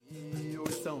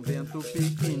São Bento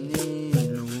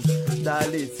pequenino, dá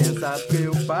licença pra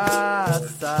eu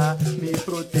passar. Me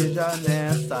proteja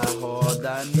nessa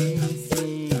roda, me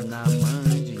ensina a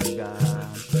mandingar.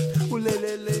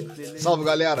 Salve,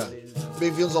 galera!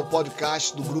 Bem-vindos ao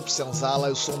podcast do Grupo Senzala.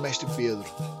 Eu sou o Mestre Pedro.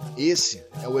 Esse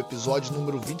é o episódio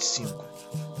número 25.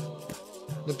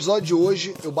 No episódio de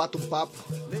hoje eu bato um papo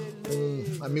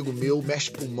com um amigo meu,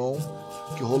 Mestre Pulmão,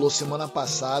 que rolou semana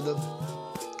passada.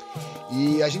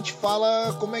 E a gente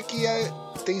fala como é que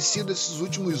tem sido esses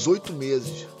últimos 8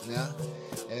 meses, né?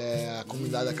 A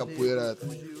comunidade da capoeira,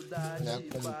 né,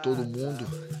 como todo mundo,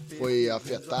 foi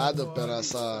afetada por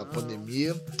essa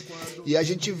pandemia. E a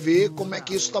gente vê como é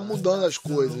que isso está mudando as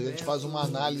coisas. A gente faz uma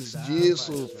análise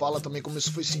disso, fala também como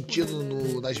isso foi sentido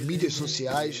nas mídias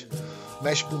sociais. O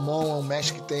Mestre Pulmão é um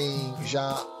mestre que tem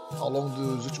já, ao longo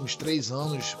dos últimos 3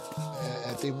 anos,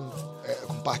 tem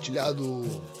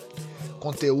compartilhado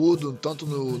conteúdo tanto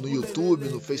no YouTube,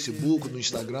 no Facebook, no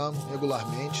Instagram,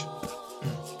 regularmente.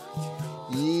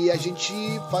 E a gente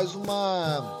faz um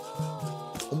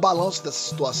balanço dessa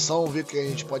situação, ver o que a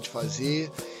gente pode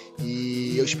fazer,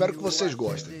 e eu espero que vocês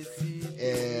gostem.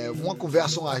 É uma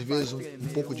conversa às vezes um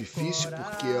pouco difícil,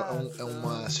 porque é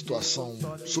uma situação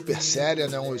super séria,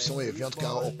 né? Esse é um evento que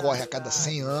ocorre a cada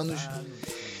 100 anos.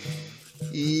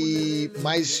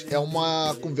 Mas é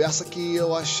uma conversa que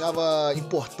eu achava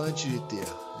importante de ter,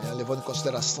 né? Levando em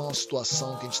consideração a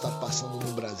situação que a gente está passando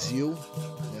no Brasil,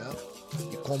 né?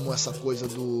 E como essa coisa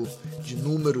de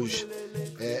números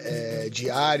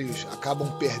diários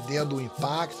acabam perdendo o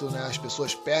impacto, né? As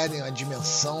pessoas perdem a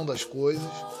dimensão das coisas,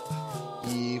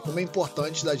 e como é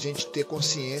importante da gente ter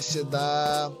consciência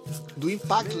do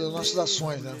impacto das nossas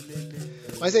ações, né?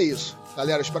 Mas é isso,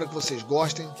 galera, espero que vocês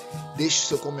gostem. Deixe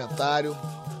seu comentário,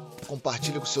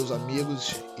 compartilhe com seus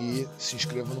amigos e se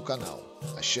inscreva no canal.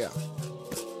 Axé!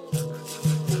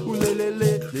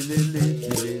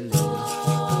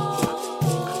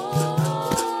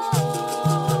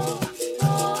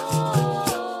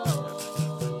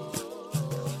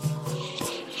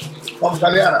 Bom,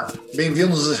 galera,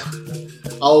 bem-vindos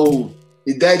ao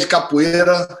Ideia de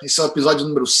Capoeira. Esse é o episódio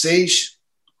número 6.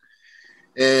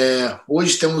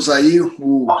 Hoje temos aí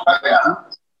o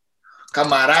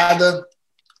camarada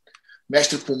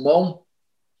Mestre Pulmão,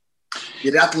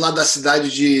 direto lá da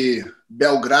cidade de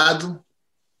Belgrado.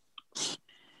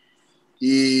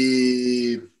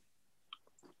 E,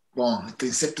 bom, tem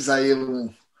sempre aí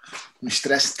um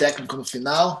estresse técnico no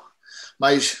final,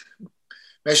 mas,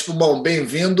 Mestre Pulmão,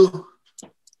 bem-vindo.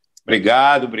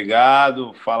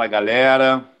 Obrigado. Fala,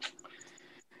 galera.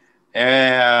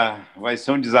 Vai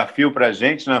ser um desafio para a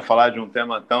gente, né, falar de um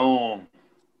tema tão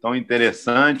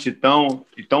interessante e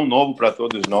tão novo para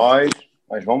todos nós,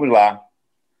 mas vamos lá.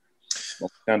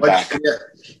 Vamos tentar.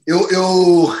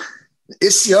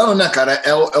 Esse ano, né, cara,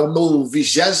 é o meu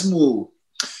 20º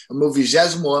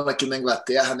ano aqui na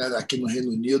Inglaterra, né, aqui no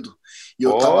Reino Unido. E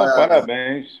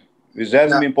parabéns.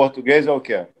 20º em português é o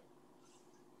quê?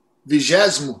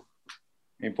 20º?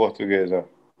 Em português,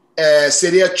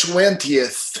 seria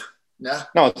 20th, né?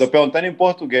 Não, estou perguntando em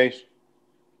português.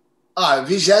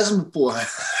 20º, porra.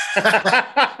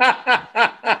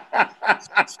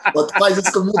 Tu faz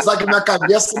isso comigo, sabe que minha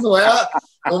cabeça não é...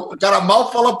 O cara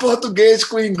mal fala português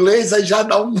com inglês, aí já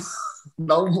dá uma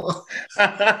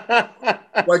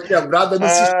quebrada no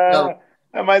sistema.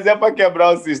 Mas é para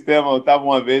quebrar o sistema. Eu estava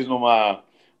uma vez numa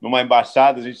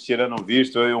embaixada, a gente tirando um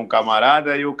visto, eu e um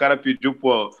camarada, e o cara pediu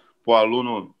pro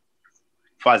aluno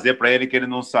fazer para ele que ele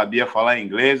não sabia falar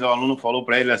inglês. O aluno falou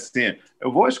para ele assim: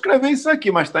 eu vou escrever isso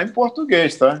aqui, mas está em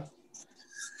português, tá?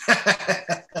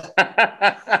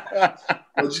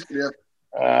 Pode crer.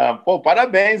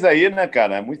 Parabéns aí, né,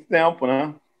 cara? É muito tempo,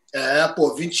 né?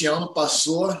 20 anos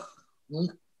passou num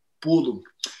pulo.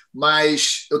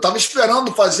 Mas eu estava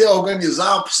esperando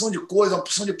organizar uma porção de coisa, uma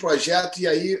porção de projeto, e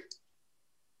aí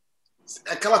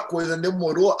aquela coisa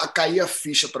demorou a cair a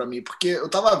ficha para mim, porque eu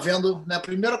estava vendo, né,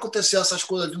 primeiro aconteceu essas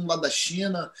coisas vindo lá da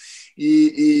China,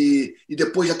 e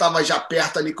depois já estava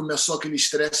perto ali, começou aquele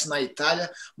estresse na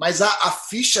Itália, mas a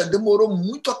ficha demorou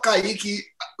muito a cair, que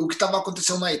o que estava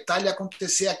acontecendo na Itália ia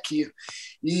acontecer aqui.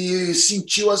 E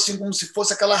sentiu assim como se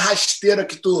fosse aquela rasteira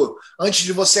que antes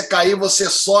de você cair, você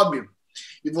sobe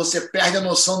e você perde a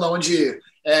noção de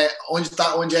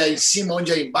onde é em cima,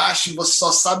 onde é embaixo, e você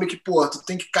só sabe que, tu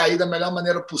tem que cair da melhor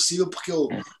maneira possível, porque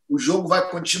o jogo vai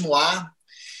continuar,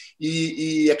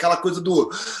 e aquela coisa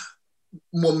do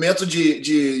momento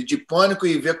de pânico,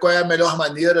 e ver qual é a melhor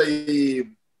maneira, e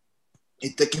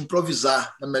ter que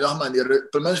improvisar da melhor maneira.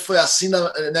 Pelo menos foi assim,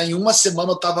 né? Em uma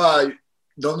semana eu estava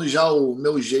dando já o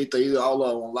meu jeito aí,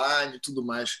 aula online e tudo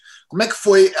mais. Como é que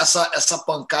foi essa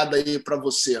pancada aí para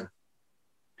você?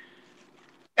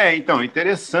 Então,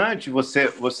 interessante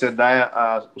você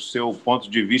dar o seu ponto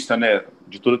de vista, né,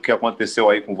 de tudo que aconteceu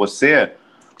aí com você,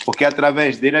 porque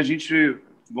através dele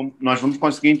nós vamos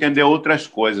conseguir entender outras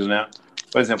coisas, né?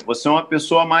 Por exemplo, você é uma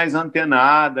pessoa mais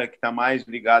antenada, que está mais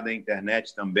ligada à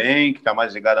internet também, que está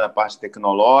mais ligada à parte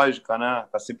tecnológica, né?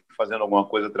 Está sempre fazendo alguma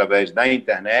coisa através da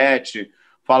internet,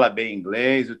 fala bem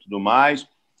inglês e tudo mais.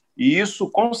 E isso,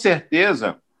 com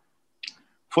certeza,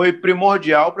 foi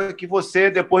primordial para que você,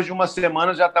 depois de uma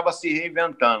semana, já estava se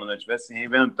reinventando, né? Estivesse se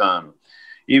reinventando.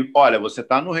 E, olha, você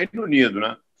está no Reino Unido,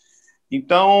 né?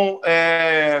 Então,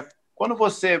 quando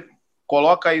você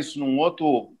coloca isso num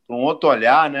outro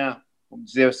olhar, né? Vamos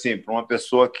dizer assim, para uma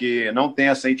pessoa que não tem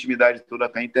essa intimidade toda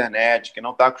com a internet, que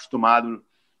não está acostumado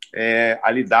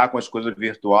a lidar com as coisas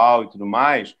virtual e tudo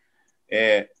mais,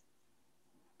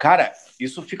 cara,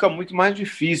 isso fica muito mais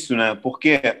difícil, né?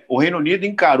 Porque o Reino Unido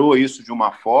encarou isso de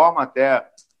uma forma, até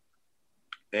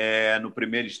no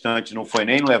primeiro instante não foi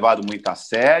nem levado muito a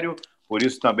sério, por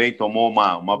isso também tomou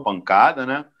uma pancada,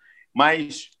 né?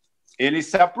 Mas ele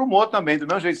se aprumou também, do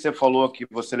mesmo jeito que você falou que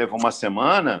você levou uma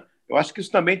semana, eu acho que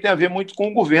isso também tem a ver muito com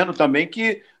o governo também,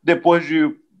 que depois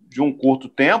de um curto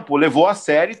tempo levou a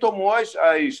sério e tomou as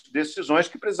decisões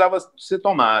que precisavam ser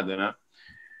tomadas, né?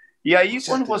 E aí,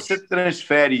 quando você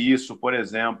transfere isso, por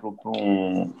exemplo,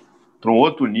 para um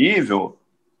outro nível,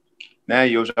 né,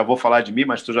 e eu já vou falar de mim,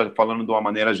 mas estou já falando de uma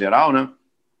maneira geral, né?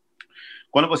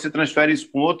 Quando você transfere isso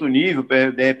para um outro nível,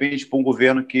 de repente, para um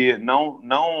governo que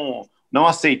não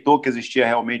aceitou que existia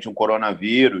realmente um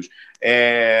coronavírus,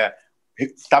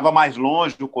 estava mais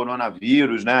longe do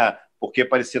coronavírus, né? Porque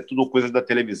parecia tudo coisa da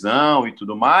televisão e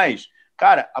tudo mais.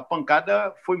 Cara, a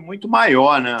pancada foi muito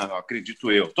maior, né?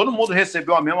 Acredito eu. Todo mundo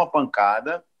recebeu a mesma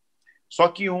pancada, só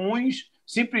que uns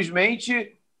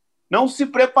simplesmente não se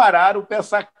prepararam para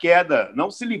essa queda,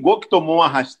 não se ligou que tomou uma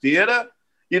rasteira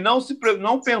e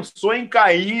não pensou em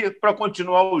cair para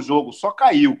continuar o jogo, só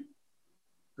caiu.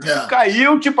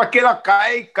 Caiu, tipo, aquela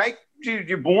cai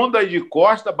de bunda e de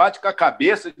costa, bate com a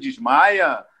cabeça,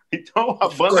 desmaia. Então a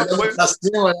banda foi...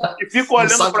 E fica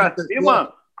olhando para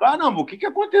cima... Caramba, o que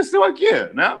aconteceu aqui,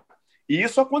 né? E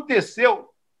isso aconteceu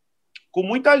com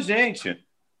muita gente.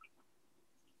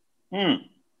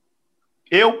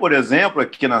 Eu, por exemplo,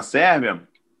 aqui na Sérvia,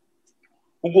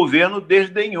 o governo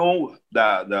desdenhou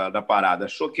da parada,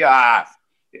 achou que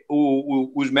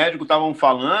os médicos estavam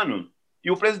falando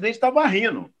e o presidente estava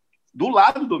rindo, do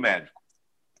lado do médico.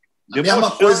 A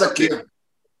mesma coisa aqui.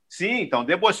 Sim, então,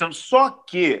 debochando. Só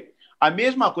que a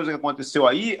mesma coisa que aconteceu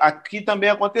aí, aqui também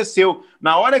aconteceu.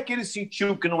 Na hora que ele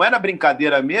sentiu que não era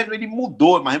brincadeira mesmo, ele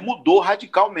mudou, mas mudou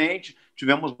radicalmente.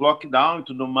 Tivemos lockdown e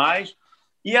tudo mais.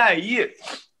 E aí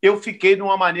eu fiquei de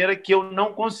uma maneira que eu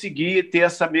não consegui ter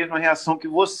essa mesma reação que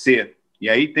você. E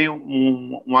aí tem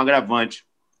um agravante.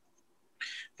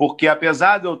 Porque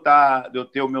apesar de eu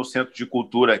ter o meu centro de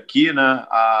cultura aqui, né,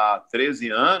 há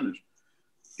 13 anos,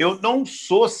 eu não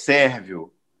sou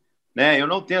sérvio. Né? Eu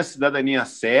não tenho a cidadania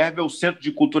sérvia, o Centro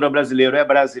de Cultura Brasileiro é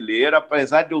brasileiro,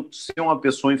 apesar de eu ser uma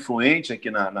pessoa influente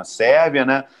aqui na Sérvia,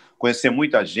 né? Conhecer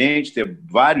muita gente, ter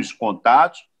vários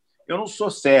contatos, eu não sou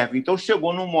sérvio. Então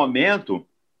chegou num momento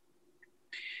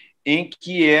em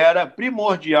que era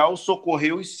primordial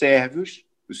socorrer os sérvios,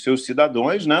 os seus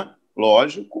cidadãos, né?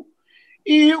 Lógico.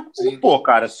 E,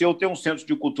 cara, se eu tenho um Centro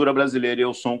de Cultura Brasileiro e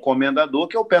eu sou um comendador,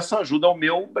 que eu peço ajuda ao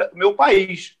meu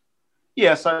país. E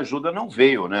essa ajuda não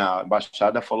veio, né? A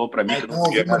embaixada falou para mim que não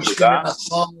podia me ajudar.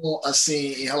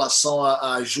 Assim, em relação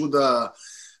à ajuda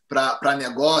para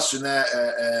negócio, né?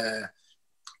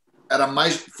 Era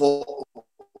mais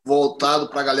voltado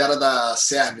para a galera da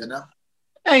Sérvia, né?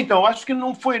 Então, acho que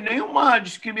não foi nenhuma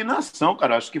discriminação,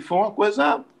 cara. Acho que foi uma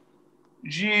coisa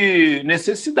de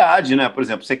necessidade, né? Por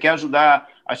exemplo, você quer ajudar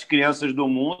as crianças do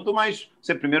mundo, mas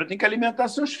você primeiro tem que alimentar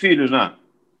seus filhos, né?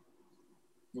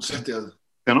 Com certeza.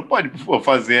 Você não pode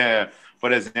fazer,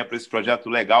 por exemplo, esse projeto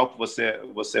legal que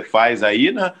você faz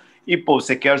aí, né? E,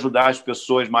 você quer ajudar as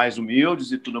pessoas mais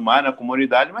humildes e tudo mais na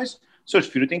comunidade, mas seus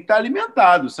filhos têm que estar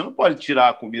alimentados. Você não pode tirar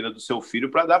a comida do seu filho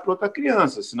para dar para outra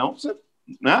criança, senão você...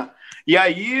 Né? E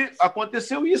aí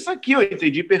aconteceu isso aqui, eu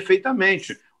entendi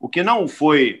perfeitamente. O que não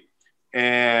foi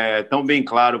tão bem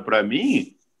claro para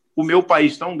mim, o meu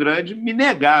país tão grande me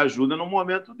negar ajuda num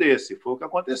momento desse. Foi o que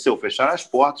aconteceu, fechar as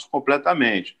portas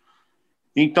completamente.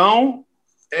 Então,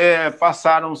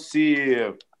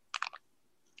 passaram-se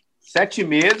 7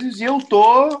 meses e eu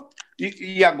estou...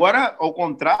 E agora, ao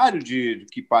contrário de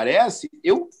que parece,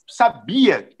 eu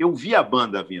sabia, eu vi a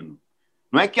banda vindo.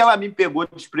 Não é que ela me pegou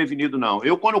desprevenido, não.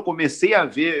 Quando eu comecei a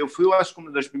ver, eu fui, eu acho,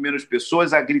 uma das primeiras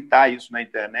pessoas a gritar isso na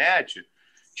internet.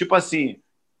 Tipo assim,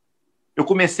 eu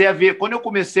comecei a ver, quando eu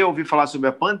comecei a ouvir falar sobre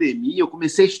a pandemia, eu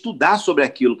comecei a estudar sobre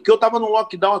aquilo, porque eu estava no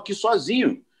lockdown aqui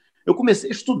sozinho. Eu comecei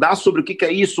a estudar sobre o que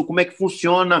é isso, como é que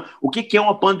funciona, o que é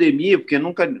uma pandemia, porque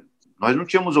nós não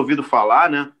tínhamos ouvido falar,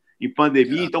 né, em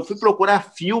pandemia. Então, fui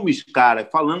procurar filmes, cara,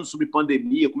 falando sobre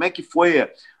pandemia, como é que foi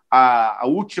a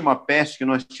última peste que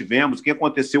nós tivemos, o que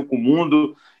aconteceu com o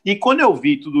mundo. E quando eu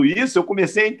vi tudo isso, eu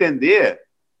comecei a entender,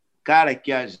 cara,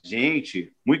 que a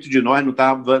gente, muito de nós, não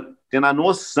estava tendo a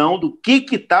noção do que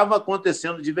estava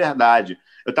acontecendo de verdade.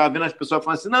 Eu estava vendo as pessoas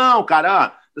falando assim, não,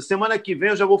 cara, semana que vem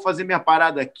eu já vou fazer minha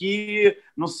parada aqui,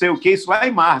 não sei o que, isso lá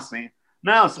em março, hein?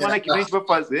 Não, semana que vem a gente vai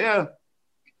fazer...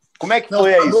 Como é que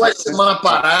foi isso? 2 semanas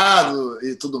parado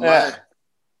e tudo mais.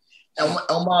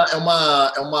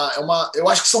 Eu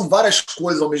acho que são várias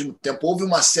coisas ao mesmo tempo. Houve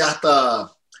uma certa...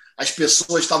 As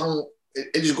pessoas estavam...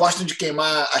 Eles gostam de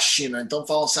queimar a China, então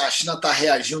falam assim, a China está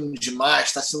reagindo demais,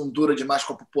 está sendo dura demais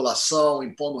com a população,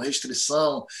 impondo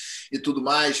restrição e tudo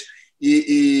mais.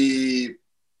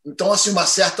 Então, assim,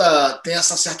 tem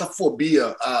essa certa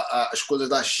fobia às coisas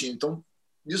da China. Então,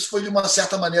 isso foi de uma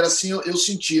certa maneira, assim, eu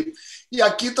senti. E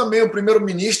aqui também o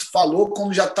primeiro-ministro falou,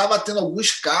 como já estava tendo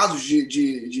alguns casos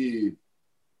de...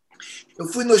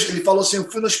 Ele falou assim,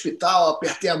 eu fui no hospital,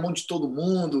 apertei a mão de todo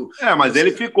mundo. Mas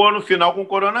ele ficou no final com o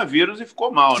coronavírus e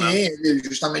ficou mal, né? Sim,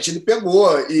 justamente ele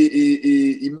pegou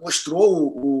e mostrou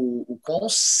o quão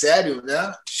sério,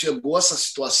 né, chegou essa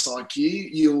situação aqui,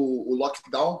 e o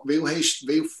lockdown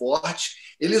veio forte.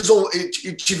 Eles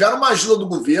tiveram uma ajuda do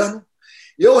governo.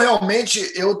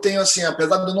 Eu tenho, assim,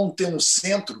 apesar de eu não ter um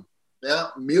centro,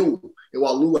 né, eu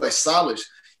alugo as salas.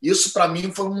 Isso, para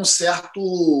mim, foi um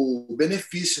certo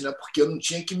benefício, né? Porque eu não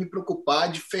tinha que me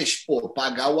preocupar de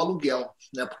pagar o aluguel,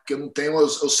 né? Porque eu não tenho, eu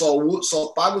só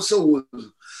pago o seu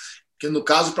uso. Que, no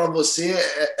caso, para você,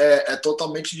 é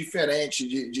totalmente diferente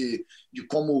de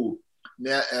como,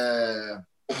 né,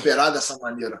 operar dessa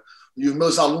maneira. E os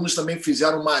meus alunos também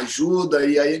fizeram uma ajuda,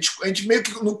 e aí a gente meio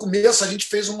que, no começo, a gente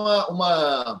fez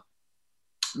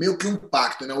meio que um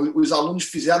pacto, né? Os alunos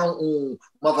fizeram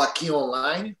uma vaquinha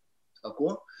online,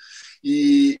 sacou?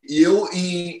 E eu,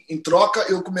 em troca,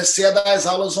 eu comecei a dar as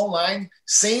aulas online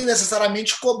sem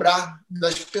necessariamente cobrar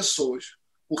das pessoas,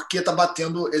 porque está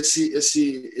batendo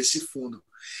esse fundo.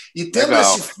 E tendo Legal.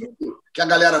 esse fundo que a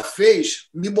galera fez,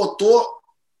 me botou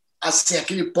assim,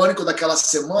 aquele pânico daquela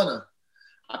semana,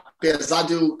 apesar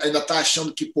de eu ainda estar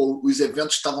achando que os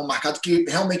eventos estavam marcados, que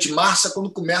realmente março é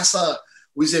quando começa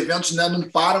os eventos, né, não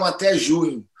param até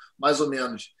junho, mais ou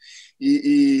menos.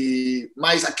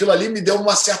 Mas aquilo ali me deu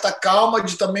uma certa calma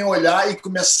de também olhar e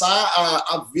começar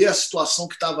a ver a situação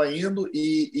que estava indo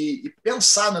e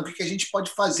pensar, né, o que a gente pode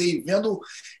fazer. E vendo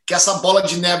que essa bola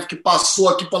de neve que passou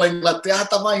aqui pela Inglaterra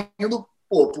estava indo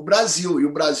para o Brasil. E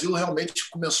o Brasil realmente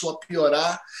começou a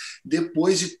piorar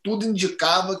depois, e tudo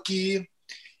indicava que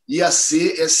ia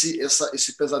ser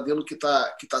esse pesadelo que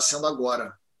tá sendo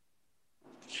agora.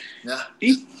 Né?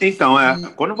 Então,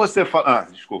 quando você fala...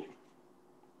 desculpa.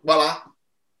 Vai lá.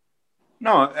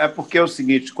 Não, é porque é o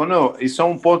seguinte, isso é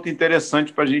um ponto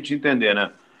interessante para a gente entender,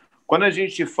 né? Quando a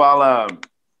gente fala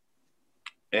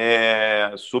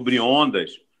sobre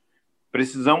ondas,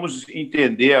 precisamos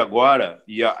entender agora,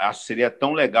 e acho que seria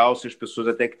tão legal se as pessoas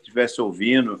até que estivessem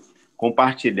ouvindo,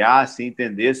 compartilhassem,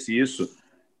 entendessem isso,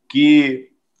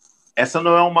 que essa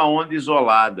não é uma onda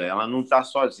isolada, ela não está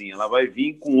sozinha, ela vai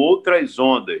vir com outras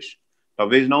ondas,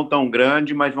 talvez não tão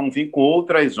grande, mas vão vir com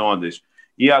outras ondas.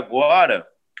 E agora,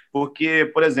 porque,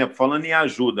 por exemplo, falando em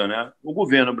ajuda, né, o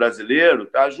governo brasileiro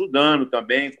está ajudando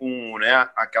também com, né,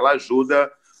 aquela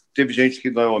ajuda. Teve gente que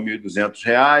ganhou R$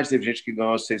 1.200, teve gente que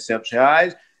ganhou R$ 600,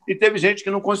 e teve gente que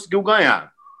não conseguiu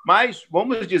ganhar. Mas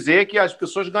vamos dizer que as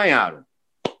pessoas ganharam,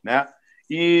 né?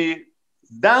 E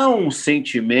dá um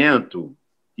sentimento,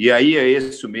 e aí é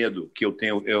esse o medo que eu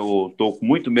tenho, eu estou com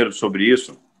muito medo sobre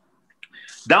isso,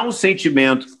 dá um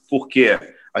sentimento, porque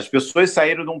as pessoas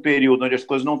saíram de um período onde as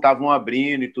coisas não estavam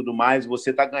abrindo e tudo mais, e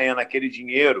você está ganhando aquele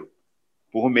dinheiro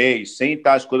por mês, sem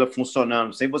estar as coisas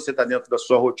funcionando, sem você estar dentro da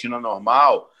sua rotina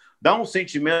normal, dá um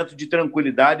sentimento de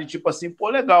tranquilidade, tipo assim, pô,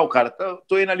 legal, cara,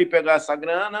 tô indo ali pegar essa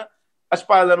grana, as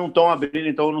paradas não estão abrindo,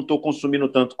 então eu não estou consumindo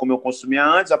tanto como eu consumia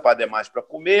antes, a parada é mais para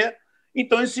comer,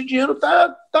 então esse dinheiro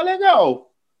tá legal.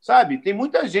 Sabe? Tem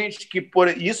muita gente que...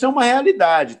 Isso é uma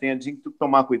realidade, tem que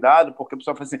tomar cuidado, porque a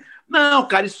pessoa fala assim, não,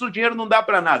 cara, isso dinheiro não dá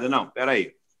para nada. Não,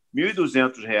 peraí, R$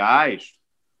 1.200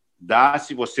 dá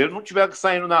se você não estiver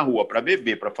saindo na rua para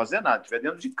beber, para fazer nada, estiver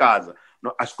dentro de casa.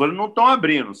 As coisas não estão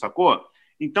abrindo, sacou?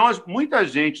 Então, muita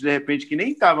gente, de repente, que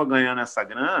nem estava ganhando essa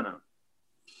grana,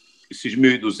 esses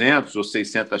 1.200 ou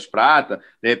 600 prata,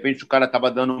 de repente o cara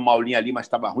estava dando uma aulinha ali, mas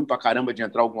estava ruim pra caramba de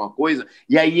entrar alguma coisa,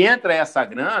 e aí entra essa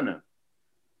grana,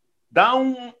 dá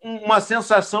uma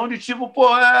sensação de tipo, pô,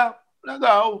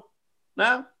 legal,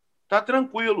 né? Tá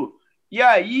tranquilo. E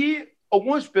aí,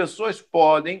 algumas pessoas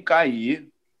podem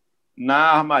cair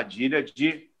na armadilha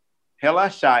de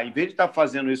relaxar. Em vez de estar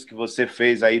fazendo isso que você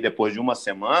fez aí depois de uma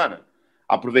semana,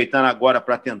 aproveitando agora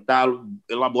para tentar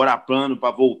elaborar plano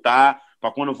para voltar,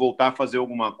 para quando voltar fazer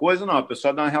alguma coisa, não, a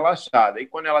pessoa dá uma relaxada. E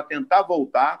quando ela tentar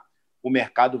voltar, o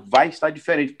mercado vai estar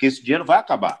diferente, porque esse dinheiro vai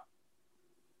acabar.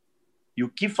 E o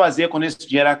que fazer quando esse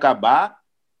dinheiro acabar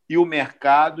e o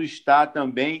mercado está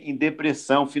também em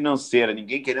depressão financeira,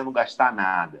 ninguém querendo gastar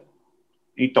nada.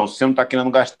 Então, se você não está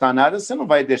querendo gastar nada, você não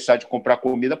vai deixar de comprar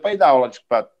comida para ir dar aula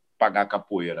para pagar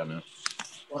capoeira, né?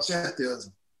 Com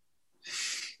certeza.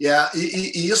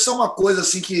 E isso é uma coisa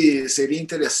assim que seria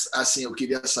interessante, assim, eu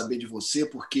queria saber de você,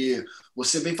 porque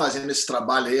você vem fazendo esse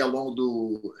trabalho aí ao longo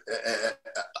do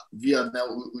via, né,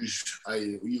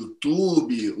 o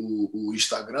YouTube, o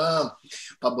Instagram,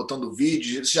 tá botando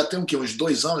vídeos. Você já tem o quê? Uns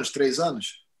 2 anos, 3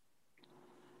 anos?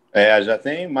 Já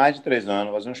tem mais de 3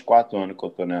 anos, faz uns 4 anos que eu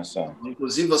estou nessa.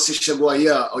 Inclusive, você chegou aí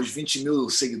aos 20 mil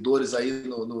seguidores aí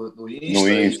no Insta,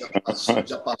 No Insta.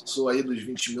 já passou aí dos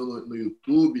 20 mil no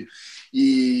YouTube.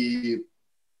 E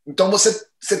então você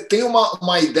tem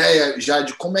uma ideia já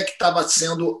de como é que estava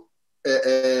sendo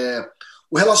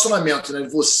o relacionamento, né?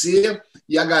 Você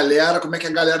e a galera, como é que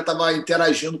a galera estava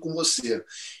interagindo com você.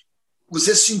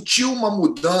 Você sentiu uma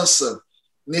mudança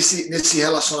nesse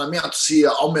relacionamento, se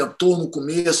aumentou no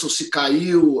começo, se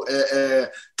caiu,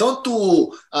 tanto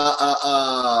o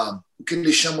que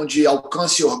eles chamam de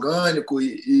alcance orgânico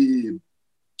e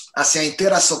assim, a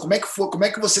interação, como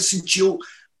é que você sentiu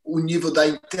o nível da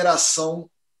interação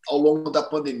ao longo da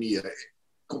pandemia,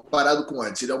 comparado com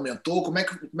antes? Ele aumentou? Como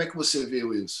é que você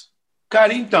viu isso?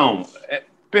 Cara, então,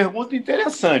 pergunta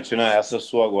interessante, né, essa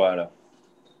sua agora.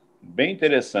 Bem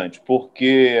interessante,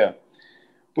 porque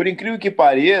por incrível que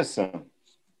pareça,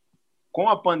 com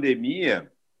a pandemia,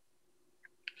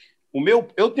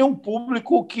 eu tenho um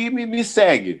público que me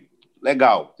segue.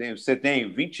 Legal. Você tem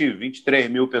 23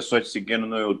 mil pessoas te seguindo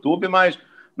no YouTube, mas,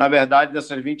 na verdade,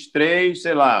 dessas 23,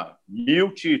 sei lá,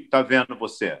 1.000 tá vendo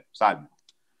você, sabe?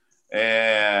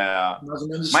 Mais ou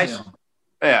menos isso mas, mesmo.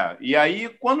 E aí,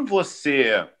 quando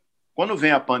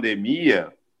vem a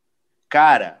pandemia,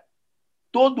 cara,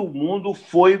 todo mundo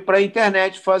foi para a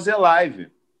internet fazer live.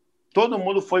 Todo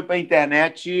mundo foi para a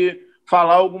internet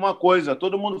falar alguma coisa.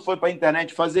 Todo mundo foi para a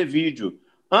internet fazer vídeo.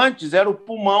 Antes era o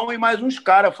Pulmão e mais uns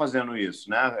caras fazendo isso,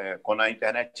 né? Quando a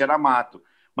internet era mato.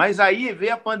 Mas aí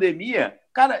veio a pandemia,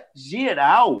 cara,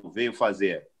 geral veio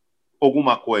fazer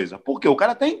alguma coisa. Por quê? O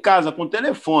cara está em casa com o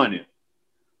telefone.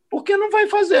 Por que não vai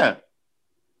fazer?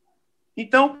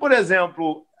 Então, por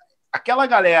exemplo, aquela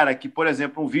galera que, por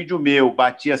exemplo, um vídeo meu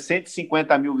batia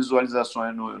 150 mil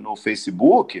visualizações no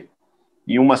Facebook...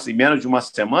 em menos de uma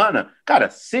semana, cara,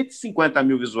 150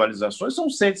 mil visualizações são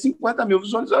 150 mil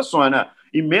visualizações, né?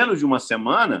 Em menos de uma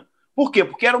semana. Por quê?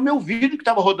 Porque era o meu vídeo que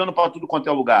estava rodando para tudo quanto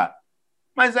é lugar.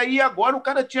 Mas aí agora o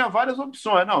cara tinha várias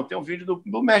opções. Não, tem um vídeo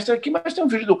do mestre aqui, mas tem um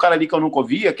vídeo do cara ali que eu nunca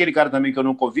ouvi, aquele cara também que eu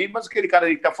nunca ouvi, mas aquele cara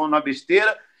ali que está falando uma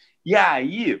besteira. E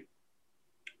aí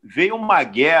veio uma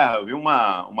guerra,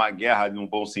 uma guerra num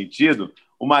bom sentido,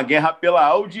 uma guerra pela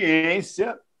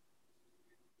audiência.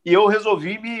 E eu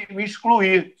resolvi me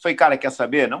excluir. Falei, cara, quer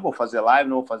saber? Não vou fazer live,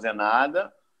 não vou fazer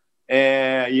nada.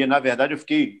 E, na verdade, eu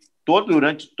fiquei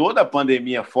durante toda a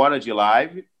pandemia fora de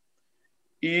live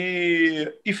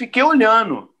e fiquei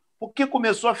olhando. Porque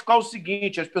começou a ficar o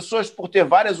seguinte, as pessoas, por ter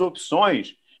várias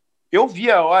opções, eu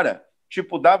via a hora,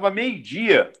 tipo, dava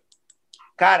 12:00.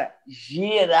 Cara,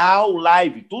 geral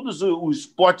live. Todos os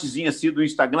spotzinhos assim do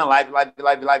Instagram, live.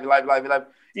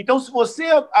 Então, se você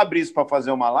abrisse para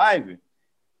fazer uma live...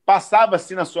 passava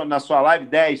assim na sua live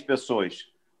 10 pessoas,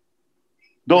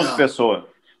 12 pessoas,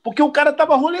 porque o cara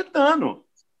estava roletando.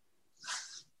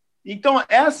 Então,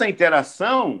 essa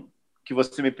interação que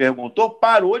você me perguntou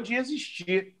parou de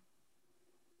existir,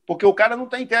 porque o cara não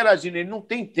está interagindo, ele não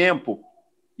tem tempo,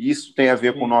 e isso tem a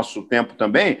ver com o nosso tempo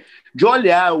também, de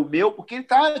olhar o meu, porque ele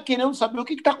está querendo saber o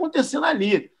que está acontecendo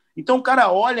ali. Então, o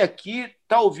cara olha aqui,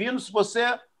 está ouvindo, se você...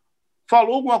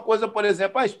 falou alguma coisa, por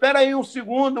exemplo, espera aí um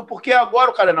segundo, porque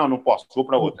agora o cara, não posso, vou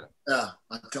para outra. A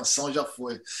atenção já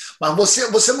foi. Mas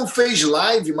você não fez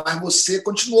live, mas você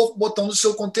continuou botando o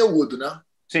seu conteúdo, né?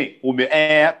 Sim,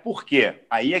 por quê?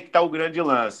 Aí é que está o grande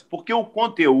lance. Porque o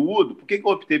conteúdo, por que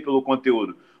eu optei pelo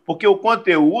conteúdo? Porque o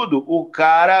conteúdo, o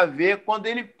cara vê quando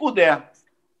ele puder.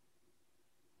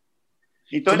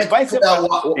 Então, Como ele é vai que foi separar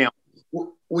o tempo.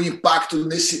 o impacto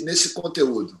nesse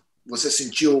conteúdo? Você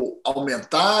sentiu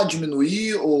aumentar,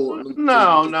 diminuir ou não fez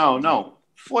Não, muita não, diferença? não.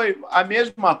 Foi a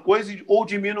mesma coisa ou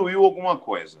diminuiu alguma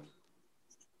coisa.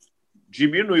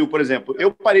 Diminuiu, por exemplo,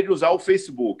 eu parei de usar o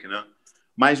Facebook, né?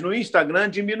 Mas no Instagram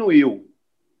diminuiu.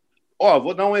 Ó,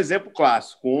 vou dar um exemplo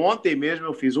clássico. Ontem mesmo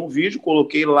eu fiz um vídeo,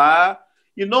 coloquei lá,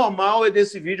 e normal é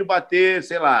desse vídeo bater,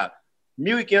 sei lá,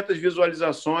 1.500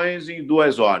 visualizações em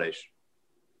 2 horas.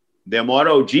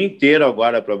 Demora o dia inteiro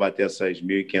agora para bater essas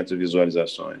 1.500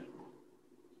 visualizações.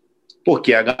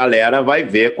 Porque a galera vai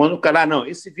ver quando o cara... não,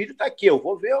 esse vídeo está aqui, eu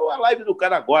vou ver a live do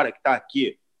cara agora que está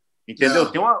aqui. Entendeu?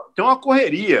 É. Tem uma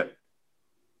correria.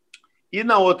 E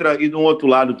no outro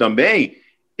lado também,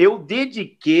 eu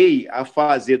dediquei a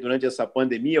fazer, durante essa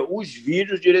pandemia, os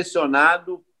vídeos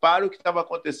direcionados para o que estava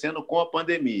acontecendo com a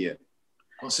pandemia.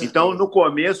 Com Então, certeza. no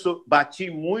começo, bati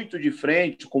muito de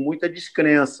frente, com muita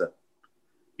descrença.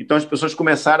 Então, as pessoas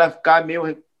começaram a ficar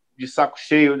meio de saco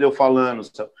cheio de eu falando,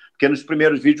 sabe? Porque nos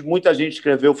primeiros vídeos, muita gente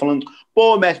escreveu falando: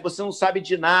 pô, mestre, você não sabe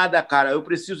de nada, cara, eu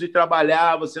preciso ir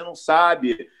trabalhar, você não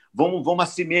sabe, vamos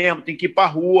assim mesmo, tem que ir para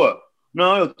a rua.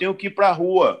 Não, eu tenho que ir para a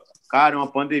rua. Cara, é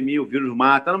uma pandemia, o vírus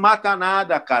mata. Não mata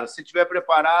nada, cara. Se estiver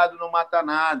preparado, não mata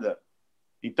nada.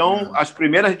 Então, as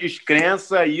primeiras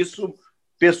descrenças, isso,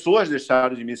 pessoas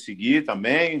deixaram de me seguir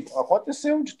também.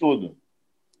 Aconteceu de tudo.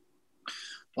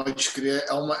 Pode crer.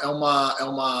 Um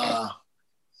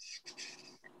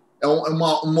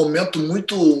momento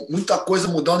muita coisa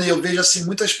mudando, e eu vejo assim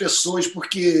muitas pessoas,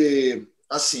 porque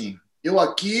assim, eu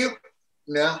aqui,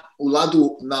 né,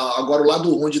 agora o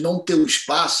lado ruim de não ter o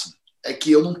espaço é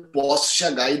que eu não posso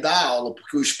chegar e dar aula,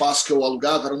 porque o espaço que eu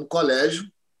alugava era no colégio.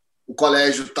 O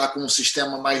colégio está com um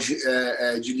sistema mais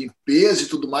de limpeza e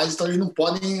tudo mais, então eles não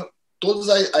podem todas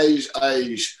as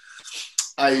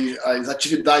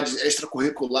atividades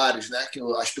extracurriculares, né, que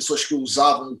as pessoas que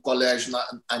usavam o colégio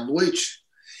à noite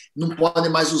não podem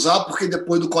mais usar, porque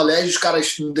depois do colégio os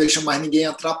caras não deixam mais ninguém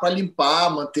entrar para limpar,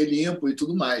 manter limpo e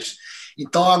tudo mais.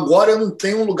 Então agora eu não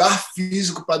tenho um lugar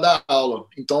físico para dar aula.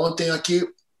 Então eu tenho aqui,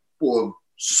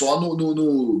 só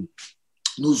no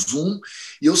Zoom.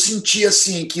 E eu senti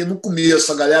assim que no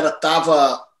começo a galera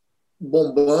tava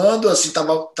bombando, assim,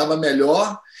 tava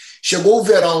melhor. Chegou o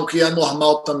verão, que é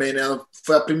normal também, né?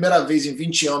 Foi a primeira vez em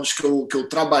 20 anos que eu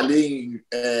trabalhei em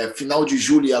final de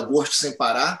julho e agosto sem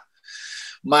parar.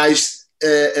 Mas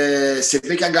você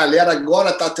vê que a galera agora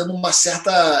está tendo uma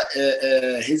certa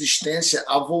resistência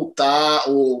a voltar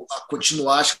ou a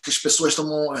continuar. Acho que as pessoas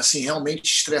estão assim,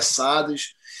 realmente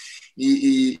estressadas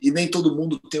e nem todo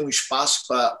mundo tem um espaço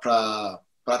para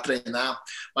treinar.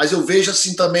 Mas eu vejo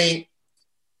assim também,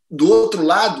 do outro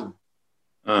lado,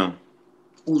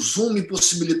 o Zoom me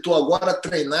possibilitou agora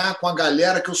treinar com a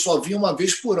galera que eu só via uma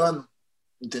vez por ano.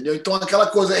 Entendeu? Então, aquela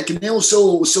coisa é que nem o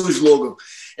seu slogan,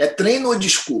 é treino ou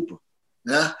desculpa,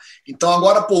 né? Então,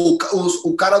 agora,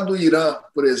 o cara do Irã,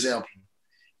 por exemplo,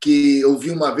 que eu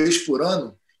vi uma vez por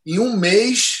ano, em um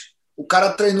mês, o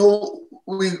cara treinou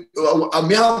a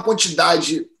mesma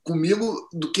quantidade comigo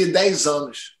do que 10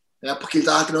 anos, né? Porque ele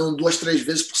estava treinando 2, 3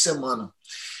 vezes por semana.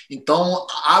 Então,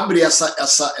 abre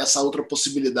essa outra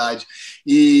possibilidade.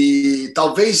 E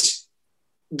talvez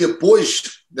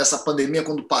depois dessa pandemia,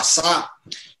 quando passar,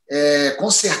 com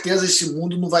certeza esse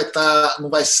mundo não vai estar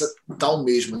o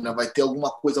mesmo, né? Vai ter alguma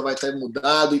coisa, vai estar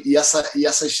mudado, e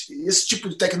esse tipo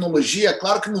de tecnologia,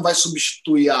 claro que não vai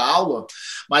substituir a aula,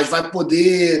 mas vai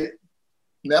poder,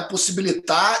 né,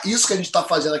 possibilitar isso que a gente está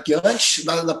fazendo aqui antes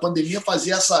da pandemia,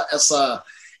 fazer essa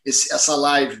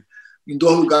live em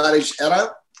 2 lugares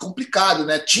era complicado,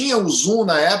 né? Tinha o Zoom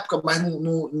na época, mas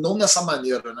não dessa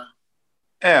maneira, né?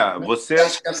 Você...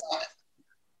 acha que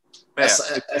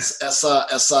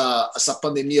essa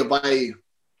pandemia vai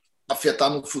afetar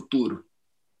no futuro?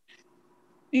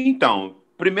 Então,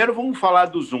 primeiro vamos falar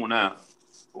do Zoom, né?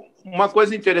 Uma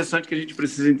coisa interessante que a gente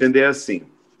precisa entender é assim: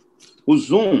 o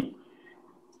Zoom,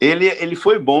 ele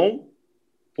foi bom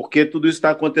porque tudo isso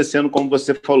está acontecendo, como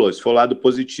você falou, esse foi o lado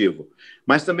positivo.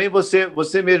 Mas também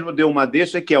você mesmo deu uma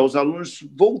deixa, que os alunos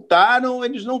voltaram,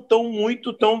 eles não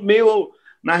estão meio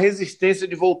na resistência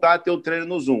de voltar a ter o treino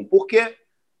no Zoom. Porque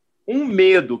um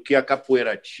medo que a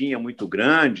capoeira tinha muito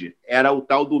grande era o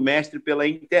tal do mestre pela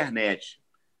internet.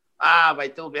 Vai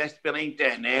ter um mestre pela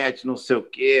internet, não sei o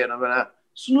quê.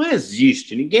 Isso não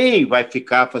existe. Ninguém vai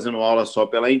ficar fazendo aula só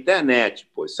pela internet.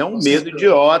 Isso é um medo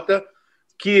idiota,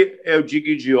 que eu digo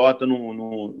idiota,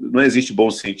 não existe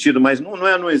bom sentido, mas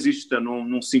não existe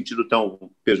num sentido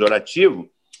tão pejorativo,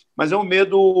 mas é um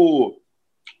medo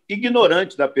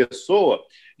ignorante da pessoa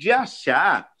de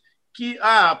achar que,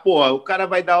 o cara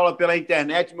vai dar aula pela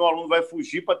internet, meu aluno vai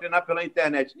fugir para treinar pela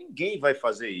internet. Ninguém vai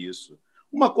fazer isso.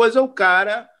 Uma coisa é o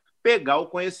cara pegar o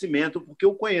conhecimento, porque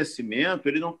o conhecimento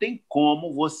ele não tem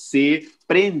como você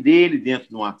prender ele dentro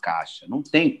de uma caixa. Não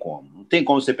tem como. Não tem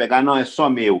como você pegar, não, é só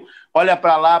meu. Olha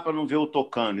para lá para não ver eu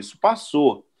tocando. Isso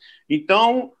passou.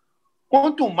 Então,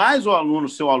 quanto mais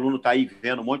seu aluno está aí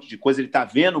vendo um monte de coisa, ele está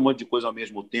vendo um monte de coisa ao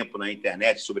mesmo tempo na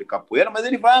internet sobre capoeira, mas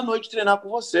ele vai à noite treinar com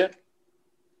você.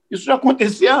 Isso já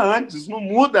acontecia antes, isso não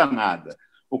muda nada.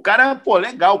 O cara,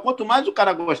 legal. Quanto mais o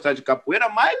cara gostar de capoeira,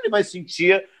 mais ele vai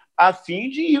sentir a fim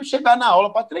de ir chegar na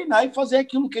aula para treinar e fazer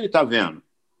aquilo que ele está vendo.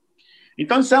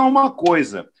 Então, isso é uma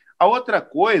coisa. A outra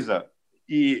coisa,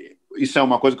 e isso é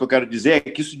uma coisa que eu quero dizer,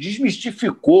 é que isso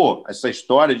desmistificou essa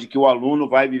história de que o aluno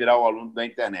vai virar o aluno da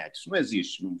internet. Isso não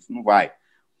existe, não vai.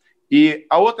 E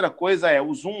a outra coisa é,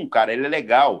 o Zoom, cara, ele é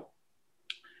legal,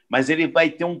 mas ele vai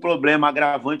ter um problema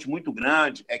agravante muito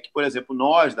grande, é que, por exemplo,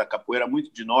 nós da capoeira,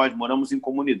 muitos de nós moramos em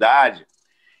comunidade,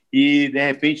 e, de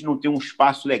repente, não tem um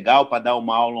espaço legal para dar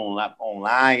uma aula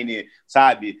online,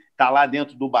 sabe? Está lá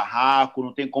dentro do barraco,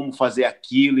 não tem como fazer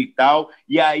aquilo e tal.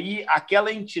 E aí,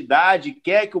 aquela entidade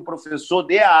quer que o professor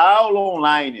dê a aula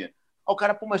online. Aí o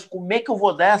cara, mas como é que eu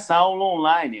vou dar essa aula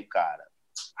online, cara?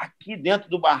 Aqui dentro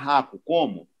do barraco,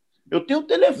 como? Eu tenho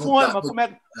telefone, mas como é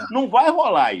que... Não vai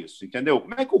rolar isso, entendeu?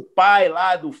 Como é que o pai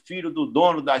lá do filho do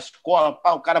dono da escola,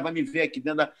 o cara vai me ver aqui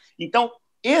dentro da... Então,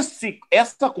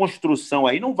 essa construção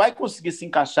aí não vai conseguir se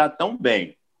encaixar tão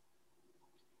bem.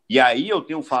 E aí eu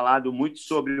tenho falado muito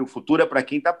sobre o futuro, para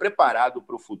quem está preparado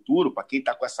para o futuro, para quem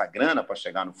está com essa grana para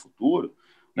chegar no futuro,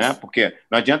 né? Porque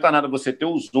não adianta nada você ter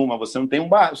o Zoom, mas você não tem um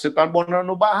barraco, você está morando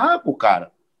no barraco,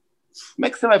 cara. Como é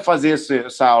que você vai fazer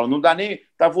essa aula? Não dá nem...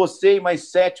 Está você e mais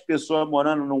 7 pessoas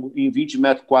morando em 20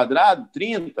 metros quadrados,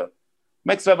 30? Como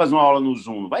é que você vai fazer uma aula no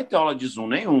Zoom? Não vai ter aula de Zoom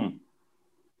nenhum.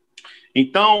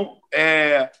 Então,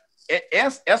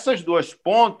 essas duas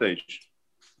pontas,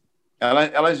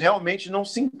 elas realmente não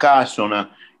se encaixam, né?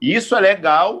 E isso é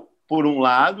legal, por um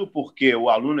lado, porque o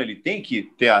aluno ele tem que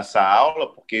ter essa aula,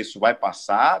 porque isso vai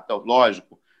passar, tá,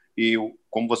 lógico, e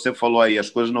como você falou aí, as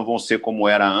coisas não vão ser como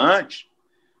era antes,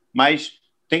 mas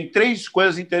tem 3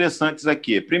 coisas interessantes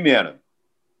aqui. Primeiro,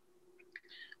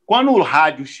 quando o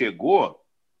rádio chegou,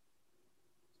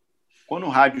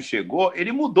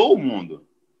 ele mudou o mundo.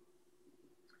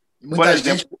 Muita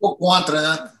gente ficou contra,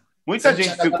 né? Muita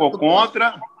gente ficou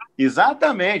contra,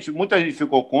 exatamente, muita gente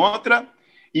ficou contra,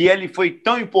 e ele foi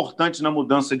tão importante na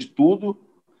mudança de tudo.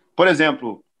 Por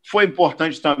exemplo, foi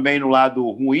importante também no lado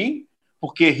ruim,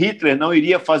 porque Hitler não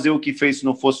iria fazer o que fez se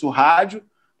não fosse o rádio,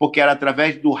 porque era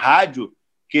através do rádio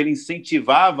que ele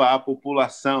incentivava a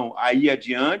população a ir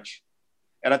adiante,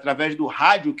 era através do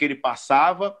rádio que ele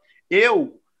passava.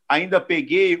 Eu ainda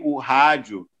peguei o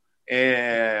rádio...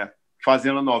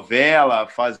 fazendo novela,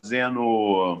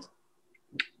 fazendo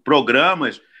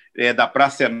programas da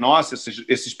Praça é Nossa,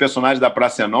 esses personagens da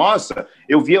Praça é Nossa,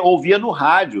 eu ouvia no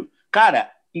rádio.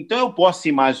 Cara, então eu posso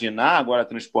imaginar, agora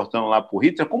transportando lá para o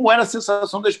Hitler, como era a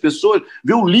sensação das pessoas,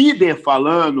 ver o líder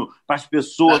falando para as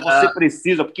pessoas, você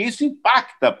precisa, porque isso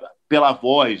impacta pela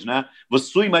voz, né?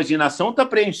 Sua imaginação está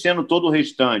preenchendo todo o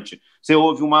restante. Você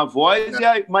ouve uma voz e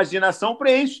a imaginação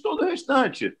preenche todo o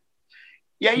restante.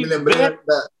 E aí, me lembrei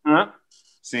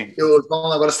Sim.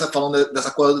 Agora você está falando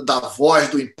dessa coisa da voz,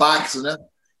 do impacto, né?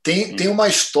 Tem uma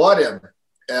história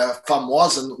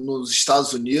famosa nos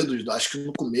Estados Unidos, acho que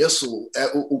no começo,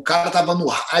 o cara estava no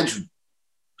rádio,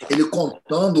 ele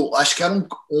contando, acho que era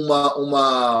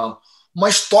uma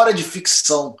história de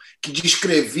ficção que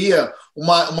descrevia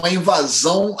uma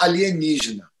invasão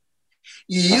alienígena.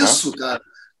 E isso, cara,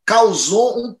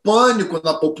 causou um pânico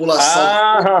na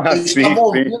população. Eles estavam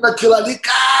ouvindo aquilo ali,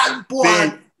 cara,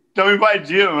 porra. Estão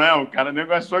invadindo, né? O cara nem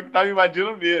achou que estava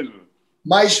invadindo mesmo.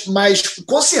 Mas,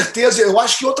 com certeza, eu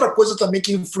acho que outra coisa também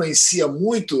que influencia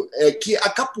muito é que a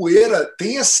capoeira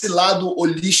tem esse lado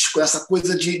holístico, essa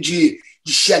coisa de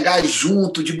chegar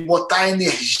junto, de botar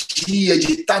energia,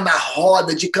 de estar na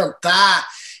roda, de cantar.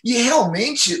 E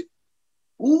realmente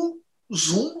o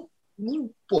Zoom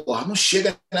não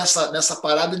chega nessa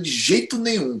parada de jeito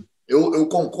nenhum. Eu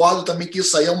concordo também que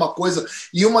isso aí é uma coisa,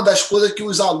 e uma das coisas que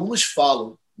os alunos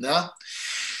falam, né?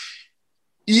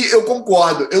 E eu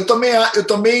concordo. Eu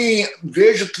também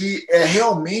vejo que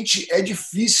realmente é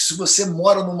difícil se você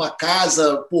mora numa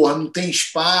casa, não tem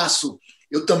espaço.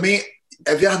 Eu também,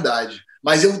 é verdade.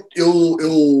 Mas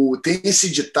eu tenho esse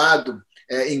ditado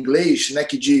em inglês, né,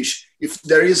 que diz: if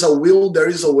there is a will,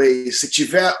 there is a way. Se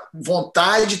tiver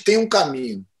vontade, tem um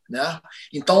caminho, né?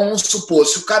 Então, vamos supor,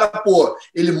 se o cara,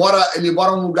 ele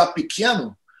mora num lugar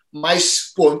pequeno,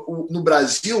 mas no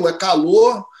Brasil é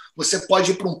calor, você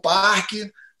pode ir para um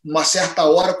parque, numa certa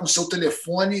hora, com o seu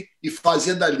telefone e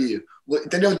fazer dali.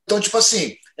 Entendeu? Então, tipo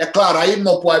assim, é claro, aí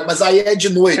não pode, mas aí é de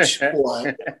noite,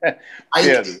 porra. Aí,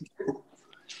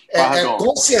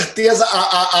 com certeza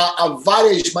há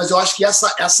várias, mas eu acho que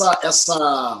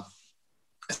essa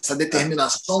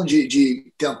determinação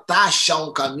de tentar achar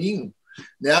um caminho,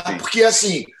 né? Porque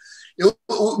assim,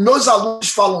 meus alunos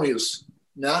falam isso,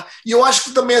 né? E eu acho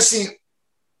que também assim,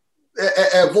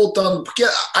 voltando, porque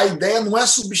a ideia não é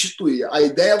substituir, a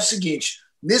ideia é o seguinte: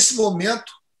 nesse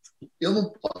momento eu não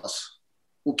posso.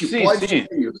 O que pode é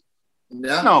isso.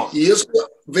 Né? E isso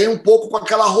vem um pouco com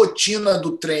aquela rotina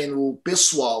do treino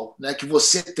pessoal, né? Que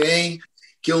você tem,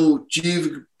 que eu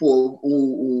tive,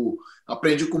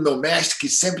 aprendi com o meu mestre, que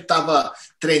sempre estava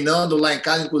treinando lá em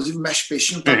casa, inclusive o mestre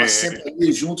Peixinho estava sempre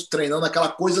ali junto, treinando, aquela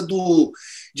coisa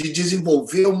de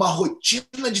desenvolver uma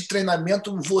rotina de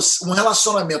treinamento, um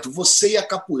relacionamento, você e a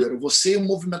capoeira, você e a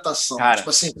movimentação. Cara, tipo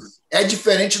assim, é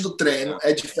diferente do treino,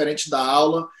 é diferente da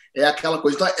aula, é aquela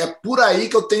coisa. Então, é por aí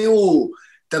que eu tenho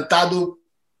tentado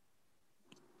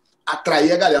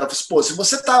atrair a galera. Pô, se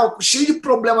você tá cheio de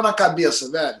problema na cabeça,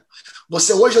 velho,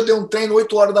 hoje eu dei um treino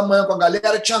 8 horas da manhã com a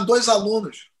galera, tinha 2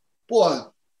 alunos. Pô,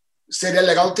 seria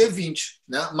legal ter 20,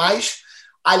 né? Mas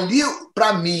ali,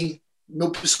 para mim, meu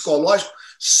psicológico,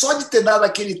 só de ter dado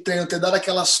aquele treino, ter dado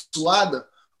aquela suada,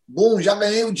 bom, já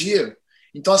ganhei o dia.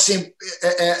 Então, assim,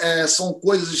 são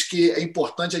coisas que é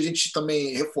importante a gente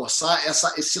também reforçar,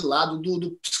 esse lado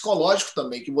do psicológico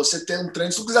também, que você tem um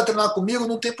treino. Se não quiser treinar comigo,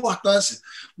 não tem importância,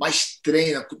 mas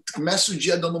treina, começa o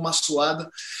dia dando uma suada,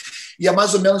 e é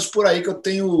mais ou menos por aí que eu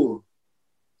tenho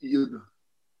ido.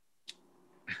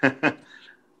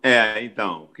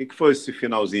 Então, o que foi esse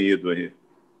finalzinho ido aí?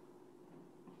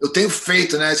 Eu tenho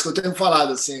feito, né? Isso que eu tenho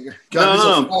falado, assim. Que não, às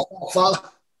vezes eu falo.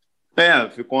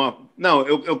 Ficou uma... Não,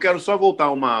 eu quero só voltar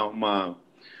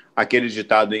aquele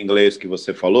ditado em inglês que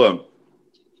você falou,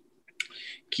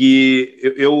 que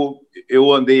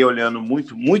eu andei olhando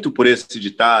muito por esse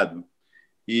ditado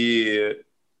e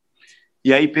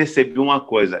aí percebi uma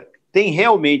coisa. Tem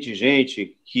realmente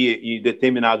gente que, em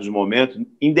determinados momentos,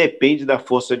 independe da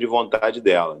força de vontade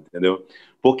dela, entendeu?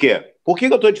 Por quê? Por que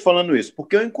eu estou te falando isso?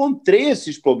 Porque eu encontrei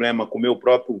esses problemas com o meu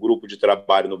próprio grupo de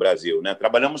trabalho no Brasil, né?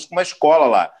 Trabalhamos com uma escola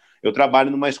lá. Eu trabalho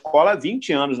numa escola há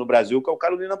 20 anos no Brasil, que é o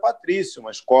Carolina Patrício,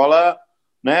 uma escola,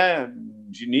 né,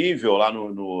 de nível lá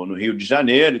no Rio de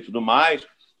Janeiro e tudo mais.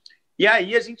 E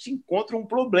aí a gente encontra um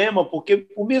problema, porque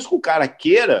por mesmo que o cara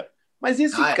queira, mas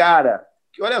esse cara,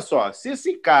 que olha só, se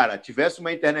esse cara tivesse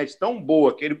uma internet tão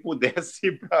boa que ele pudesse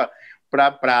ir para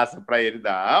a praça para ele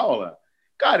dar aula,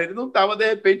 cara, ele não estava, de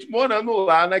repente, morando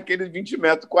lá naqueles 20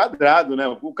 metros quadrados, né?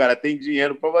 O cara tem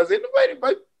dinheiro para fazer, ele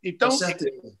vai. Então,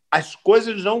 as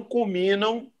coisas não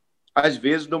combinam, às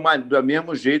vezes, do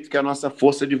mesmo jeito que a nossa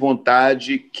força de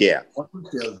vontade quer.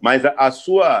 Mas a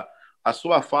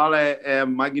sua fala é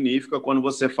magnífica quando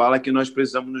você fala que nós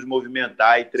precisamos nos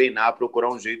movimentar e treinar,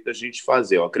 procurar um jeito da gente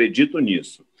fazer. Eu acredito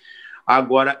nisso.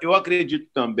 Agora, eu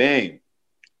acredito também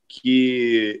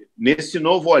que nesse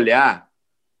novo olhar,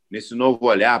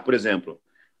 por exemplo,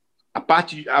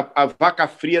 a vaca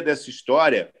fria dessa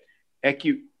história é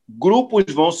que grupos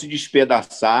vão se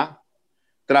despedaçar,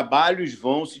 trabalhos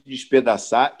vão se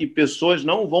despedaçar e pessoas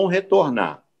não vão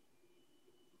retornar.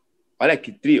 Olha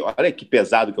que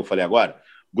pesado que eu falei agora.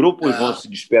 Grupos vão se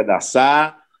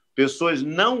despedaçar, pessoas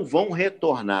não vão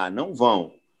retornar, não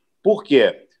vão. Por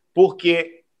quê?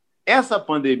 Porque essa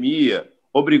pandemia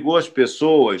obrigou as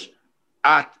pessoas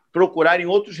a procurarem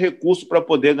outros recursos para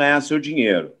poder ganhar seu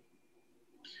dinheiro.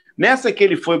 Nessa que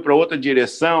ele foi para outra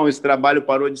direção, esse trabalho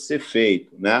parou de ser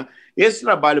feito, né? Esse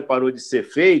trabalho parou de ser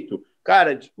feito,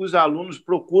 cara, os alunos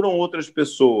procuram outras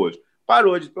pessoas.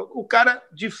 O cara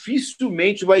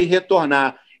dificilmente vai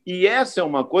retornar. E essa é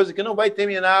uma coisa que não vai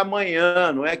terminar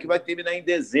amanhã, não é que vai terminar em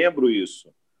dezembro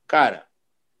isso. Cara,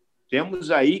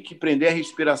 temos aí que prender a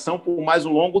respiração por mais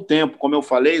um longo tempo. Como eu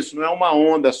falei, isso não é uma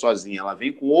onda sozinha, ela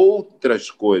vem com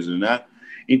outras coisas, né?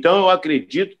 Então, eu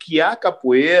acredito que a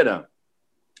capoeira,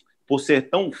 por ser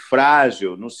tão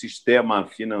frágil no sistema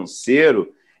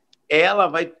financeiro, ela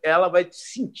vai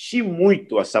sentir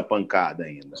muito essa pancada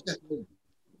ainda.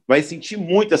 Vai sentir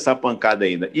muito essa pancada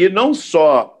ainda. E não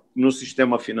só no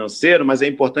sistema financeiro, mas é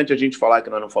importante a gente falar, que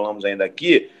nós não falamos ainda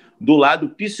aqui, do lado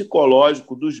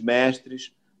psicológico dos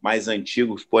mestres mais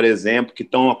antigos, por exemplo, que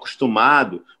estão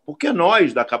acostumados, porque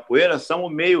nós, da capoeira, somos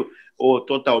meio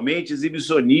totalmente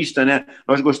exibicionista, né?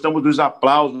 Nós gostamos dos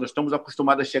aplausos, nós estamos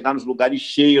acostumados a chegar nos lugares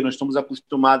cheios, nós estamos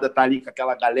acostumados a estar ali com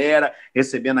aquela galera,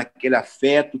 recebendo aquele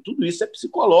afeto, tudo isso é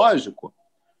psicológico.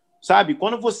 sabe?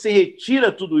 Quando você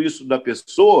retira tudo isso da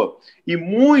pessoa, e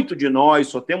muito de nós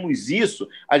só temos isso,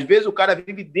 às vezes o cara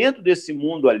vive dentro desse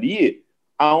mundo ali,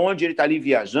 aonde ele está ali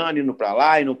viajando, indo para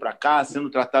lá, indo para cá, sendo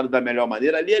tratado da melhor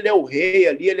maneira. Ali ele é o rei,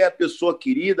 ali ele é a pessoa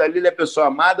querida, ali ele é a pessoa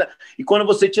amada. E quando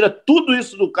você tira tudo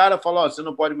isso do cara, fala, você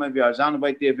não pode mais viajar, não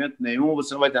vai ter evento nenhum,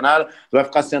 você não vai ter nada, você vai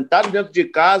ficar sentado dentro de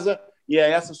casa e é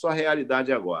essa a sua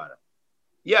realidade agora.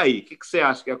 E aí, o que você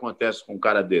acha que acontece com um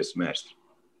cara desse, mestre?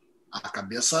 A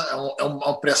cabeça é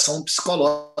uma pressão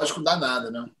psicológica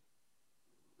danada, né?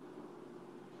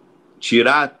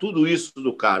 Tirar tudo isso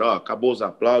do cara, ó, acabou os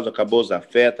aplausos, acabou os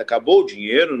afetos, acabou o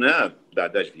dinheiro, né,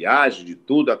 das viagens, de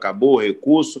tudo, acabou o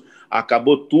recurso,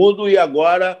 acabou tudo e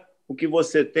agora o que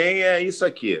você tem é isso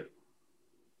aqui.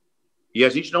 E a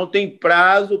gente não tem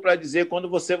prazo para dizer quando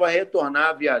você vai retornar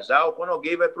a viajar ou quando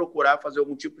alguém vai procurar fazer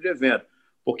algum tipo de evento.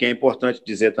 Porque é importante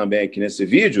dizer também aqui nesse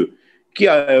vídeo que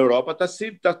a Europa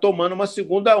tá tomando uma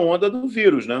segunda onda do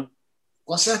vírus, né?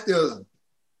 Com certeza.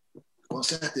 Com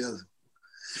certeza.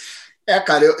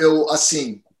 Cara,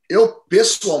 assim, eu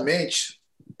pessoalmente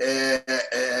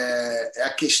é a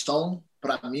questão,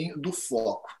 para mim, do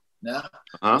foco, né?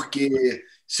 Porque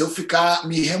se eu ficar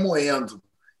me remoendo,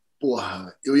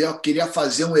 porra, queria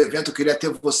fazer um evento, eu queria ter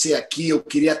você aqui, eu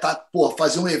queria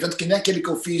fazer um evento que nem aquele que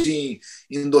eu fiz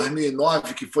em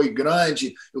 2009, que foi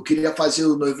grande, eu queria fazer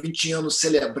os meus 20 anos,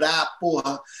 celebrar,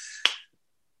 porra.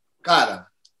 Cara,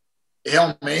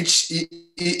 realmente,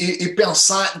 e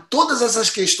pensar em todas essas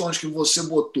questões que você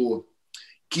botou,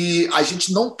 que a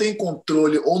gente não tem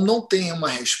controle ou não tem uma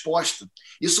resposta,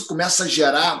 isso começa a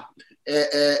gerar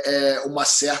uma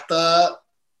certa...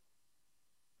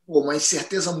 uma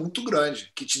incerteza muito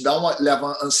grande, que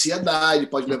leva a ansiedade,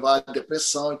 pode levar a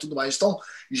depressão e tudo mais. Então,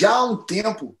 já há um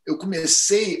tempo, eu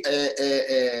comecei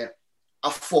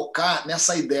a focar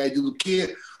nessa ideia do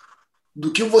que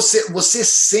você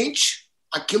sente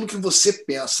aquilo que você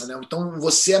pensa, né? Então,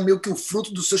 você é meio que o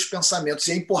fruto dos seus pensamentos.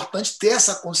 E é importante ter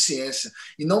essa consciência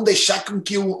e não deixar com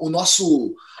que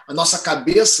a nossa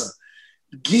cabeça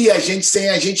guie a gente sem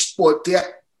a gente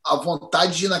ter a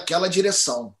vontade de ir naquela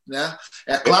direção, né?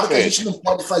 É claro que a gente não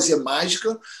pode fazer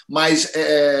mágica, mas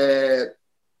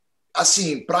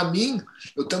assim, para mim,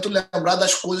 eu tento lembrar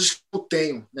das coisas que eu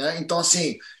tenho, né? Então,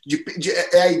 assim,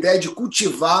 é a ideia de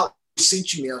cultivar os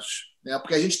sentimentos, né?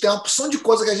 Porque a gente tem uma opção de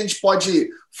coisa que a gente pode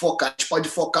focar. A gente pode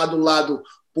focar do lado,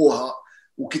 porra,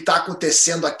 o que está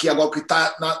acontecendo aqui agora, o que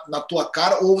está na tua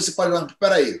cara, ou você pode falar,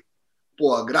 peraí,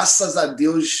 porra, graças a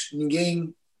Deus,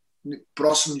 ninguém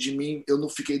próximo de mim, eu não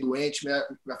fiquei doente,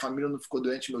 minha família não ficou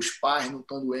doente, meus pais não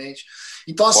estão doentes.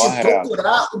 Então, assim,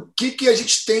 procurar o que a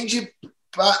gente tem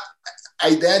a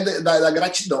ideia da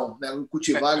gratidão, né?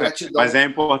 Cultivar a gratidão. Mas é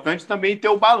importante também ter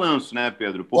o balanço, né,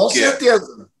 Pedro? Com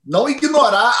certeza. Não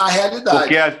ignorar a realidade.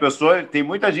 Porque as pessoas, tem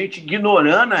muita gente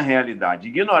ignorando a realidade.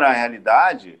 Ignorar a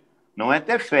realidade não é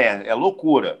ter fé, é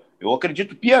loucura. Eu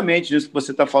acredito piamente nisso que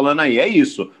você está falando aí. É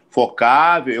isso.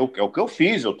 Focável, é o que eu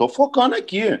fiz, eu estou focando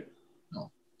aqui.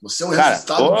 Você é o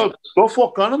resultado. Estou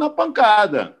focando na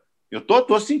pancada. Eu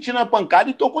estou sentindo a pancada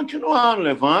e estou continuando.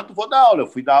 Levanto, vou dar aula. Eu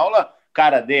fui dar aula,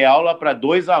 cara, dei aula para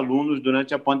 2 alunos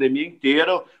durante a pandemia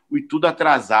inteira, e tudo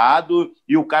atrasado,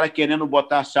 e o cara querendo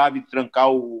botar a chave e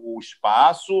trancar o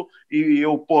espaço, e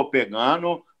eu,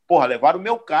 pegando. Porra, levaram o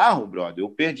meu carro, brother. Eu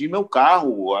perdi meu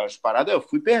carro. As paradas eu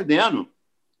fui perdendo.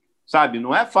 Sabe?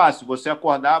 Não é fácil você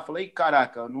acordar e falar,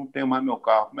 caraca, não tenho mais meu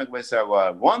carro. Como é que vai ser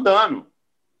agora? Vou andando.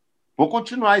 Vou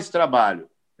continuar esse trabalho.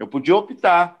 Eu podia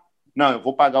optar. Não, eu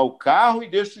vou pagar o carro e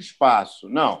deixo o espaço.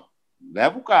 Não,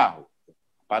 leva o carro.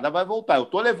 A parada vai voltar. Eu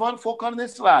estou levando, focando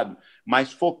nesse lado.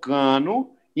 Mas focando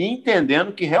e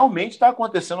entendendo que realmente está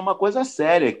acontecendo uma coisa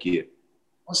séria aqui.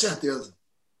 Com certeza.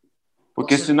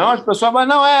 Porque senão as pessoas vão,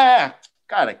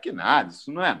 cara, que nada,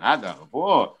 isso não é nada.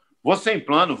 Vou sem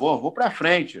plano, vou para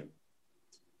frente.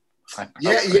 E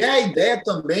é a ideia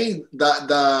também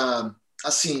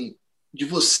assim, de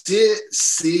você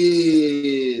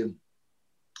ser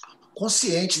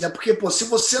consciente, né? Porque se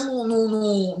você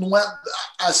não é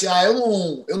assim,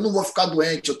 eu não vou ficar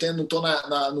doente, eu não estou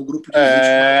no grupo de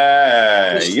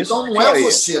risco. Então não é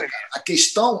você, a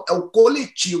questão é o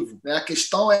coletivo, né? A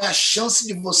questão é a chance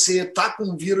de você estar com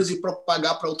o vírus e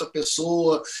propagar para outra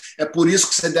pessoa. É por isso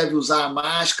que você deve usar a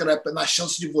máscara, na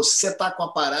chance de você estar com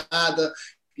a parada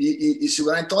e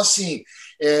segurar. Então, assim,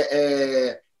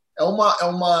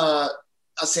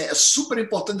 assim, é super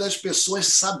importante as pessoas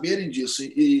saberem disso.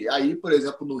 E aí, por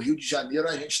exemplo, no Rio de Janeiro,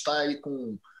 a gente está aí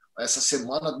com Essa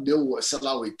semana deu, sei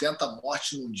lá, 80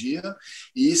 mortes num dia,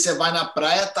 e você vai na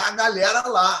praia, tá a galera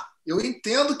lá. Eu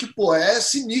entendo que, pô, é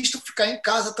sinistro ficar em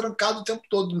casa trancado o tempo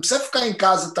todo. Não precisa ficar em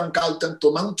casa trancado o tempo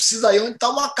todo, mas não precisa ir onde tá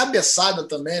uma cabeçada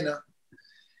também, né?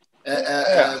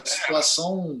 É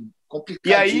situação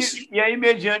complicadíssima. E aí,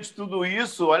 mediante tudo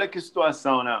isso, olha que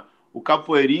situação, né? O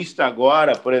capoeirista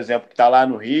agora, por exemplo, que está lá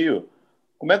no Rio,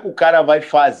 como é que o cara vai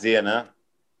fazer, né?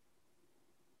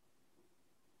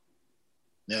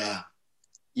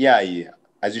 E aí?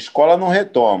 As escolas não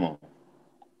retomam.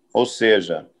 Ou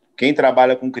seja, quem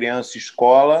trabalha com criança e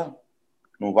escola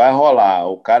não vai rolar.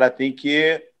 O cara tem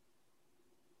que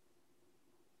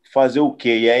fazer o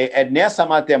quê? E é nessa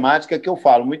matemática que eu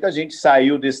falo. Muita gente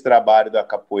saiu desse trabalho da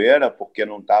capoeira porque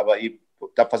não estava aí,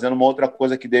 está fazendo uma outra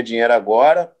coisa que dê dinheiro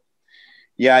agora.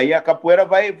 E aí a capoeira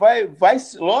vai,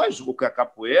 lógico que a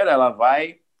capoeira ela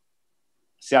vai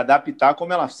se adaptar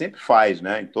como ela sempre faz,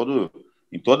 né?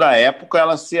 Em toda época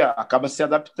ela acaba se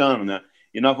adaptando, né?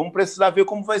 E nós vamos precisar ver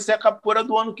como vai ser a capoeira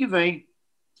do ano que vem.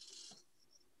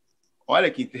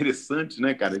 Olha que interessante,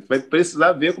 né, cara? A gente vai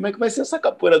precisar ver como é que vai ser essa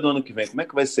capoeira do ano que vem, como é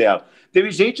que vai ser ela. Teve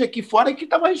gente aqui fora que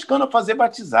estava arriscando a fazer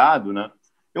batizado, né?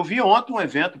 Eu vi ontem um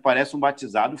evento, parece um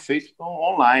batizado feito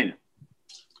online.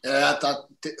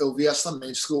 Eu vi essa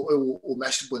também. Diz que o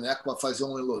Mestre Boneco vai fazer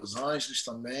um em Los Angeles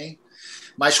também,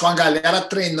 mas com a galera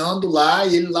treinando lá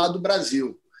e ele lá do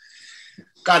Brasil.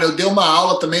 Cara, eu dei uma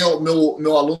aula também, o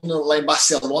meu aluno lá em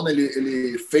Barcelona,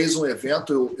 ele fez um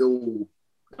evento, eu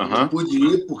não pude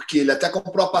ir, porque ele até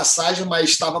comprou a passagem, mas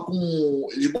estava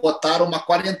eles botaram uma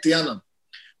quarentena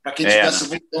para quem estivesse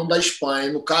voltando da Espanha.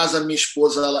 E no caso, a minha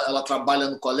esposa ela trabalha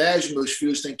no colégio, meus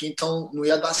filhos têm que ir, então não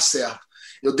ia dar certo.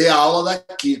 Eu dei a aula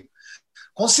daqui.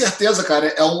 Com certeza, cara,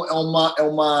 é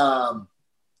uma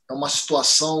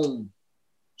situação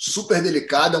super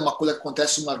delicada, é uma coisa que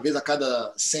acontece uma vez a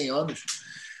cada 100 anos,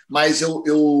 mas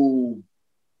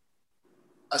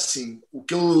assim, o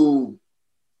que eu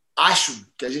acho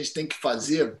que a gente tem que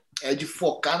fazer é de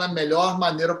focar na melhor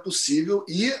maneira possível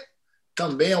e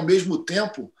também, ao mesmo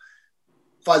tempo,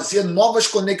 fazer novas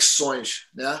conexões,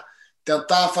 né?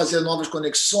 Tentar fazer novas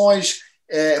conexões,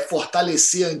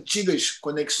 fortalecer antigas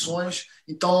conexões.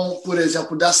 Então, por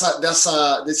exemplo,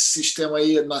 desse sistema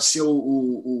aí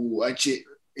nasceu a gente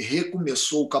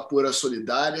recomeçou o Capoeira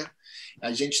Solidária.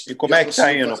 E como é que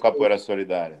está indo o Capoeira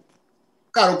Solidária?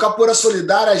 Cara, o Capoeira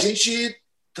Solidária, a gente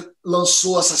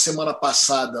lançou essa semana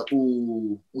passada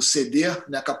o CD,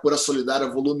 né, Capoeira Solidária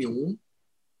Volume 1,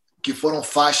 que foram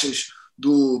faixas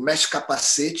do Mestre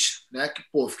Capacete, né, que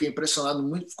fiquei impressionado,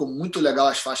 ficou muito legal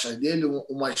as faixas dele,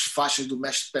 umas faixas do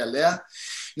Mestre Pelé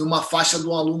e uma faixa de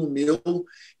um aluno meu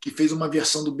que fez uma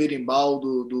versão do berimbau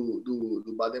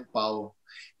do Baden Powell.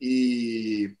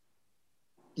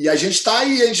 E a gente está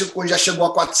aí, a gente já chegou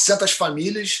a 400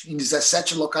 famílias em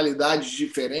 17 localidades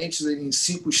diferentes, em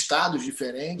 5 estados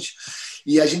diferentes.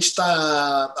 E a gente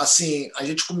está, assim, a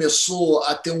gente começou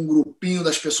a ter um grupinho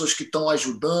das pessoas que estão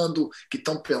ajudando, que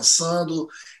estão pensando,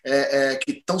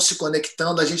 que estão se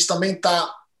conectando. A gente também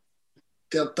está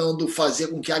tentando fazer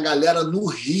com que a galera no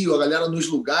Rio, a galera nos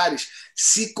lugares,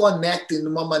 se conectem de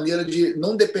uma maneira de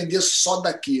não depender só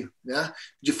daqui, né?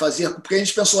 De fazer, porque a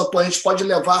gente pensou, a gente pode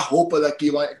levar roupa daqui,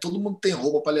 todo mundo tem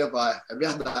roupa para levar, é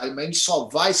verdade, mas a gente só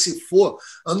vai se for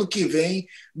ano que vem,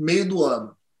 meio do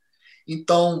ano.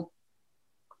 Então,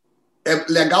 é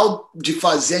legal de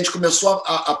fazer, a gente começou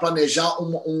a planejar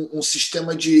um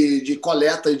sistema de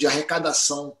coleta, de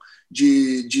arrecadação,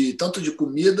 tanto de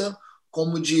comida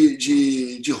como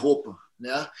de roupa,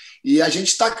 né? E a gente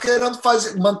está querendo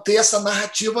manter essa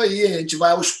narrativa aí, a gente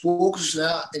vai aos poucos, né?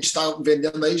 A gente está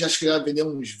vendendo aí, já acho que vai vender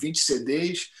uns 20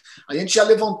 CDs, a gente já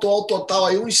levantou ao total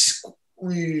aí uns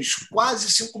quase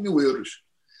 5 mil euros,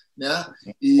 né?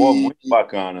 Muito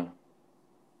bacana.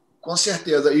 Com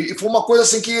certeza, e foi uma coisa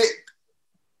assim que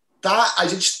a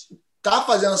gente está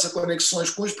fazendo essas conexões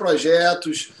com os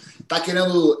projetos, está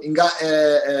querendo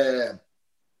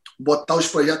botar os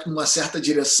projetos numa certa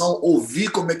direção, ouvir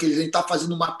como é que a gente está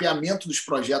fazendo um mapeamento dos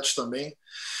projetos também,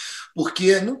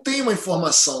 porque não tem uma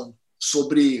informação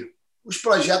sobre os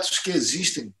projetos que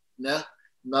existem, né,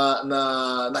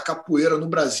 na capoeira no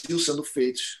Brasil sendo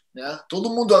feitos, né?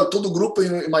 Todo grupo,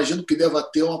 eu imagino que deva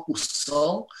ter uma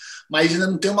porção, mas ainda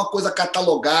não tem uma coisa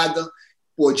catalogada,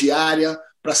 diária,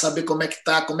 para saber como é que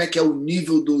tá, como é que é o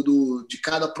nível de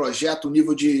cada projeto, o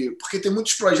nível porque tem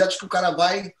muitos projetos que o cara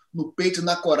vai no peito e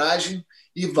na coragem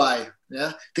e vai,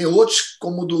 né? Tem outros,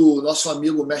 como o do nosso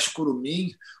amigo Mestre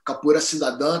Curumim, Capoeira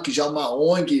Cidadã, que já é uma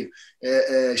ONG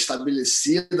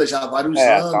estabelecida já há vários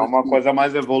anos. Tá uma coisa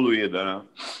mais evoluída, né?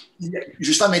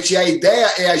 Justamente, e a ideia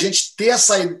é a gente ter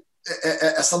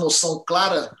essa noção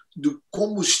clara de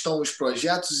como estão os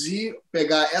projetos e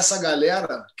pegar essa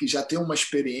galera que já tem uma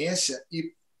experiência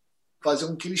e fazer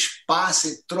com que eles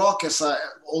passem, troquem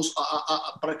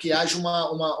para que haja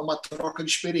uma troca de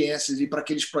experiências e para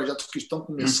aqueles projetos que estão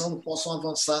começando possam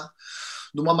avançar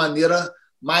de uma maneira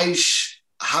mais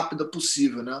rápida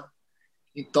possível, né?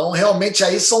 Então, realmente,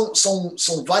 aí são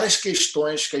várias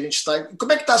questões que a gente está...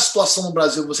 Como é que está a situação no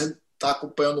Brasil? Você está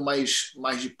acompanhando mais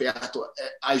de perto?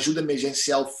 A ajuda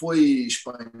emergencial foi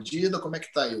expandida? Como é que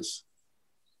está isso?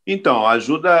 Então, a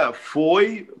ajuda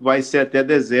vai ser até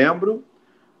dezembro,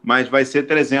 mas vai ser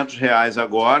R$300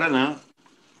 agora, né?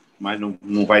 Mas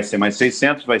não vai ser mais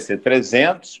 600, vai ser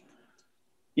 300.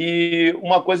 E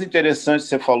uma coisa interessante que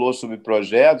você falou sobre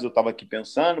projetos, eu estava aqui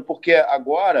pensando, porque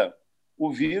agora o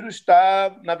vírus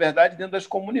está, na verdade, dentro das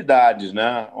comunidades,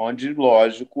 né? Onde,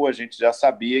 lógico, a gente já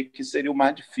sabia que seria o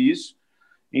mais difícil.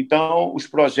 Então, os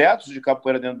projetos de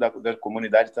capoeira dentro da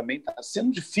comunidade também está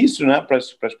sendo difícil, né? Para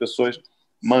as pessoas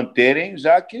manterem,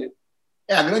 já que...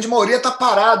 A grande maioria está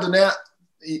parado, né?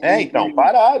 Então,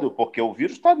 parado, porque o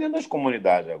vírus está dentro das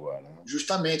comunidades agora.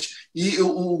 Justamente. E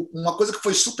uma coisa que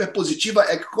foi super positiva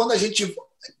é que quando a gente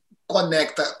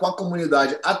conecta com a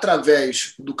comunidade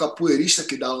através do capoeirista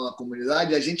que dá aula na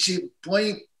comunidade, a gente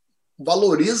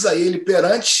valoriza ele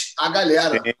perante a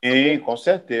galera. Sim, com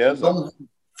certeza. Então,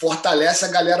 fortalece a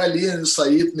galera ali nisso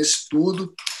aí, nesse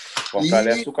tudo.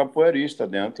 Fortalece o capoeirista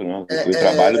dentro, né? O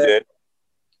trabalho dele.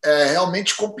 É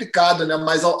realmente complicado, né?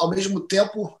 Mas, ao mesmo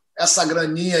tempo, essa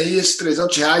graninha aí, esses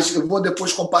R$300, eu vou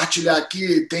depois compartilhar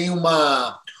aqui, tem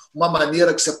uma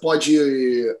maneira que você pode,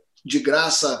 de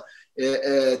graça,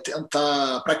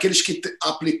 tentar, para aqueles que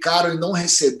aplicaram e não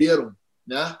receberam,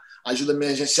 né, ajuda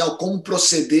emergencial, como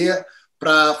proceder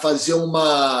para fazer como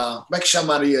é que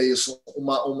chamaria isso?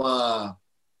 Uma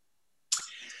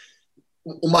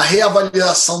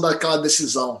reavaliação daquela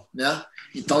decisão, né?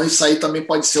 Então, isso aí também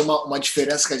pode ser uma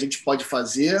diferença que a gente pode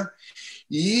fazer.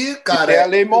 E, cara... E tem a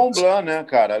Lei Mont Blanc, né,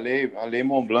 cara? A lei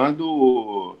Mont Blanc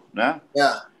do... Né?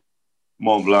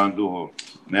 Mont Blanc do...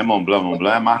 Né, Mont Blanc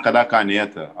é a marca da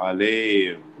caneta. A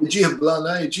lei... Edir Blanc,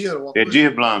 né?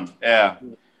 Edir Blanc,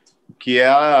 que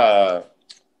é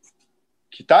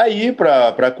que está aí para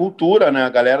a cultura, né? A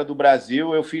galera do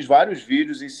Brasil, eu fiz vários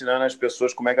vídeos ensinando as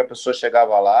pessoas como é que a pessoa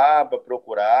chegava lá para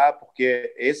procurar,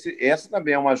 porque essa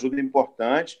também é uma ajuda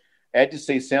importante, é de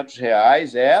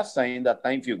R$600, essa ainda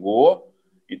está em vigor,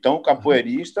 então o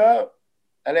capoeirista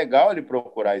é legal ele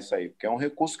procurar isso aí, porque é um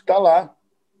recurso que está lá.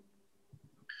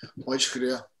 Pode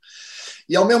crer.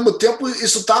 E, ao mesmo tempo,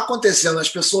 isso está acontecendo, as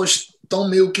pessoas estão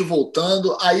meio que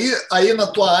voltando. Aí na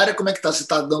tua área, como é que está? Você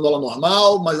está dando aula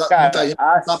normal? Mas cara, muita gente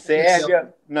a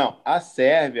Sérvia... Não, a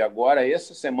Sérvia, agora,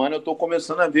 essa semana, eu estou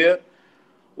começando a ver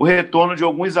o retorno de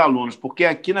alguns alunos, porque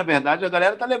aqui, na verdade, a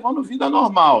galera está levando vida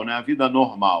normal, né? A vida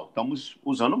normal. Estamos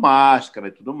usando máscara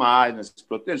e tudo mais, né? Se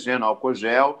protegendo, álcool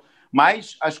gel,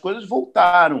 mas as coisas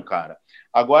voltaram, cara.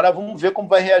 Agora, vamos ver como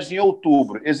vai reagir em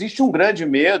outubro. Existe um grande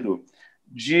medo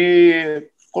de,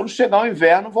 quando chegar o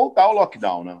inverno, voltar ao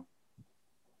lockdown, né?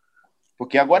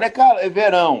 Porque agora é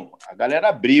verão, a galera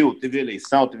abriu, teve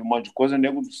eleição, teve um monte de coisa, o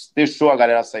nego deixou a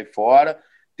galera sair fora,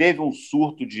 teve um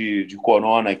surto de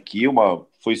corona aqui,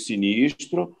 foi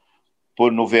sinistro,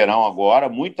 no verão agora,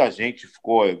 muita gente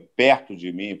ficou perto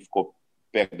de mim,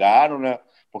 pegaram, né?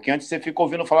 Porque antes você fica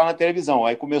ouvindo falar na televisão,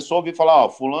 aí começou a ouvir falar,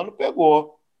 fulano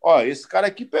pegou, esse cara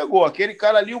aqui pegou, aquele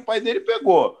cara ali, o pai dele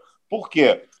pegou. Por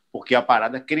quê? Porque a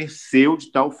parada cresceu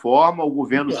de tal forma, o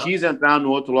governo quis entrar no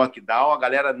outro lockdown, a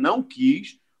galera não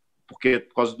quis, porque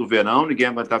por causa do verão, ninguém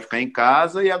aguentava ficar em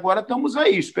casa, e agora estamos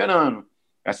aí, esperando.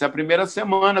 Essa é a primeira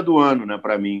semana do ano, né,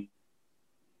 para mim.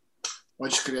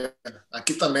 Pode crer.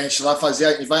 Aqui também, a gente vai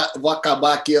fazer, vou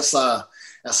acabar aqui essa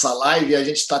live, e a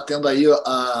gente está tendo aí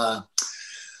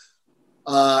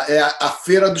a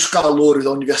Feira dos Calouros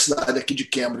da Universidade aqui de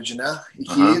Cambridge, né? E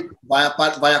que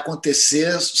vai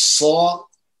acontecer só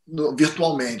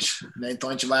virtualmente, né? Então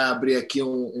a gente vai abrir aqui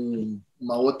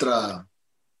uma outra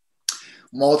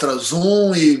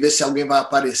Zoom e ver se alguém vai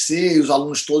aparecer, e os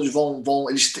alunos todos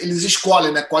eles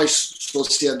escolhem, né, quais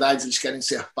sociedades eles querem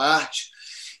ser parte,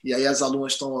 e aí as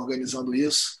alunas estão organizando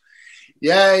isso. E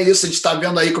é isso, a gente está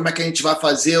vendo aí como é que a gente vai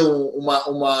fazer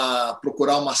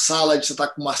procurar uma sala, a gente está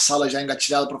com uma sala já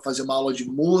engatilhada para fazer uma aula de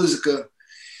música,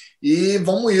 e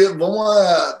vamos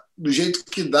do jeito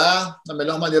que dá, da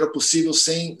melhor maneira possível,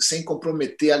 sem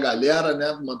comprometer a galera,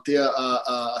 né? Manter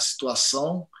a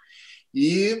situação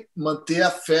e manter a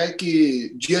fé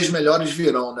que dias melhores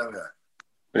virão, né, velho?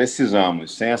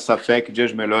 Precisamos. Sem essa fé que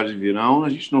dias melhores virão, a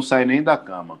gente não sai nem da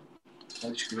cama.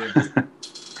 Pode crer.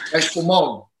 Mas,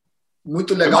 Pulmão,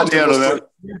 muito legal ter você.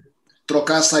 Né?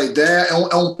 trocar essa ideia.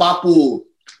 É um papo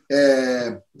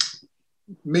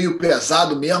meio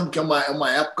pesado mesmo, que é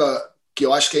uma época que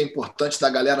eu acho que é importante da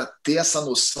galera ter essa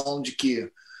noção de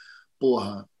que,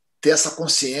 porra, ter essa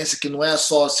consciência que não é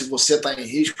só se você está em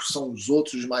risco, são os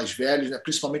outros mais velhos, né?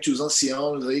 Principalmente os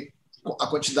anciãos, aí, a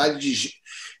quantidade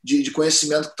de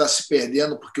conhecimento que está se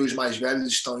perdendo porque os mais velhos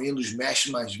estão indo, os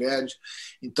mestres mais velhos.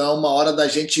 Então, é uma hora da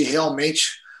gente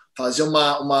realmente fazer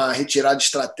uma retirada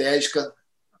estratégica,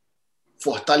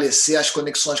 fortalecer as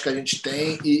conexões que a gente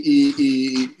tem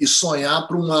e sonhar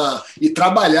e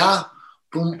trabalhar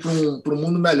para um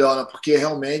mundo melhor, né? Porque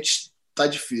realmente está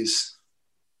difícil.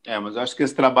 Mas eu acho que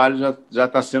esse trabalho já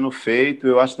está sendo feito.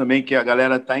 Eu acho também que a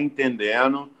galera está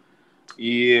entendendo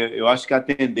e eu acho que a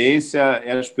tendência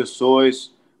é as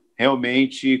pessoas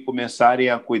realmente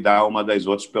começarem a cuidar uma das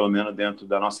outras, pelo menos dentro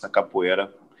da nossa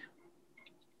capoeira,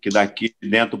 que daqui de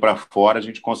dentro para fora a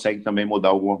gente consegue também mudar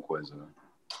alguma coisa, né?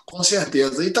 Com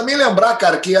certeza. E também lembrar,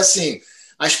 cara, que assim,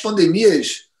 as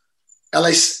pandemias,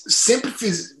 elas sempre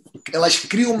elas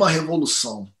criam uma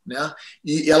revolução, né?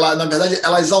 E na verdade,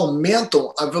 elas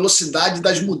aumentam a velocidade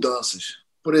das mudanças.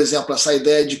 Por exemplo, essa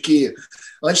ideia de que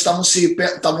antes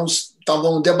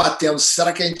estavam debatendo,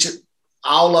 será que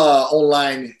a aula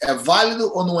online é válido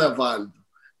ou não é válido,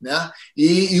 né?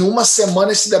 E em uma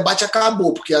semana esse debate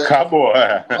acabou, porque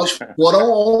elas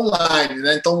foram online,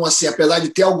 né? Então, assim, apesar de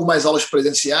ter algumas aulas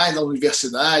presenciais nas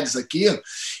universidades aqui,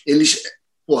 eles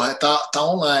tá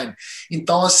online.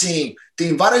 Então, assim,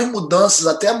 tem várias mudanças,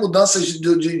 até mudanças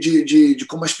de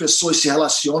como as pessoas se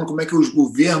relacionam, como é que os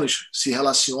governos se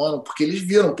relacionam, porque eles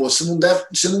viram, se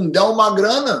não der uma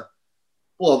grana,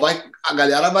 a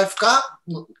galera vai ficar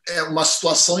uma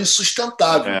situação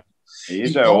insustentável. Aí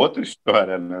já é outra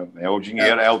história, né? É o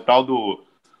dinheiro, é o tal do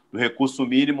recurso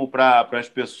mínimo para as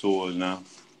pessoas, né?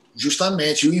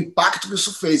 Justamente, e o impacto que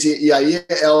isso fez. E aí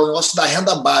é o negócio da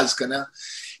renda básica, né?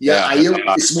 E aí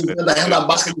esse movimento da renda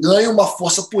básica ganha uma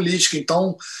força política.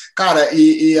 Então, cara,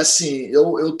 assim,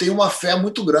 eu tenho uma fé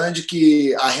muito grande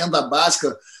que a renda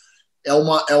básica é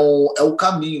o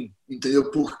caminho, entendeu?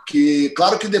 Porque,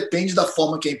 claro que depende da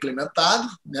forma que é implementado,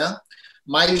 né?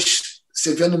 Mas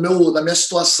você vê na minha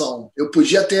situação, eu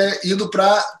podia ter ido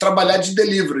para trabalhar de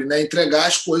delivery, né? Entregar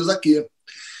as coisas aqui.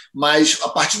 Mas a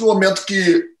partir do momento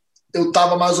que eu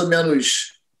estava mais ou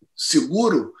menos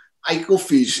seguro, aí que eu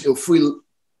fiz? Eu fui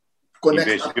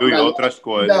investiu em outras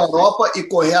coisas da Europa e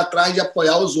correr atrás de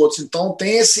apoiar os outros. Então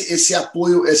tem esse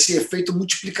apoio, esse efeito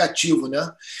multiplicativo,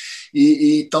 né?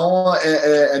 Então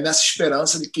é nessa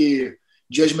esperança de que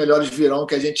dias melhores virão,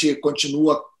 que a gente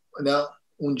continua, né,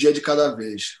 um dia de cada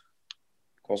vez.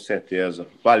 Com certeza.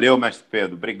 Valeu, mestre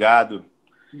Pedro. Obrigado.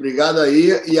 Obrigado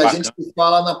aí. E a gente se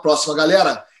fala na próxima.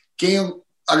 Galera,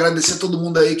 agradecer a todo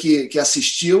mundo aí que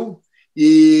assistiu.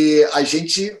 E a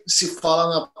gente se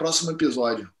fala no próximo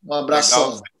episódio. Um abração.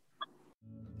 Legal.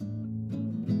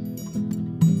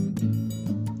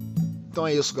 Então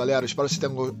é isso, galera. Espero que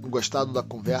vocês tenham gostado da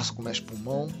conversa com o Mestre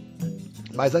Pulmão.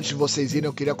 Mas antes de vocês irem,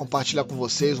 eu queria compartilhar com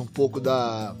vocês um pouco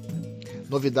das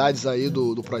novidades aí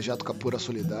do projeto Capoeira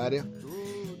Solidária.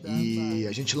 E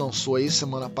a gente lançou aí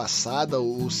semana passada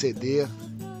o CD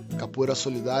Capoeira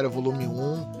Solidária Volume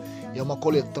 1. E é uma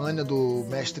coletânea do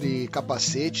mestre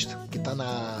Capacete, que está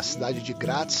na cidade de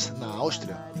Graz, na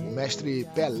Áustria, o mestre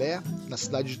Pelé, na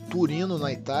cidade de Turino,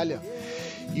 na Itália,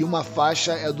 e uma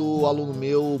faixa é do aluno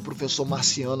meu, o professor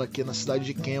Marciano, aqui na cidade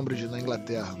de Cambridge, na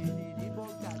Inglaterra.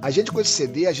 A gente, com esse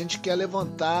CD, a gente quer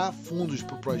levantar fundos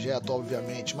para o projeto,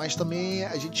 obviamente, mas também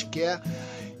a gente quer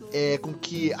com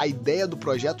que a ideia do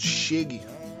projeto chegue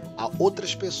a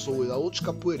outras pessoas, a outros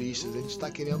capoeiristas. A gente está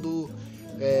querendo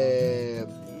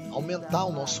aumentar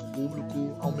o nosso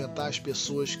público, aumentar as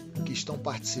pessoas que estão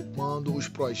participando, os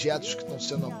projetos que estão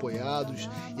sendo apoiados,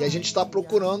 e a gente está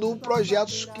procurando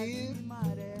projetos que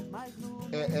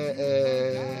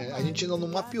a gente ainda não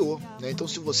mapeou, né? Então,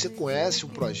 se você conhece um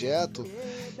projeto,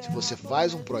 se você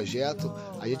faz um projeto,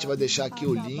 a gente vai deixar aqui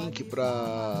o link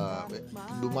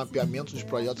do mapeamento dos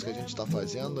projetos que a gente está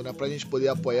fazendo, né? Para a gente poder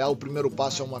apoiar. O primeiro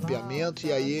passo é o mapeamento,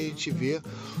 e aí a gente vê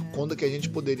quando que a gente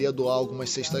poderia doar algumas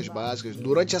cestas básicas.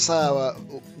 Durante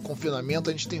o confinamento,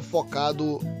 a gente tem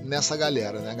focado nessa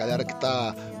galera, né? A galera que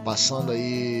está passando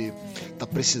aí, está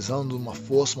precisando de uma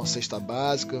força, uma cesta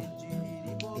básica.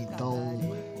 Então,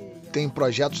 tem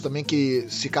projetos também que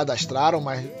se cadastraram,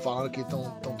 mas falaram que estão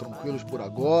tranquilos por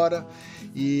agora.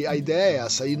 E a ideia é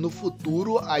essa. E no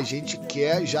futuro a gente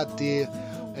quer já ter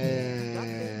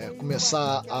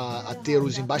começar a ter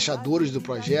os embaixadores do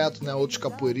projeto, né? Outros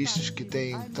capoeiristas que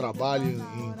têm trabalho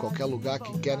em qualquer lugar,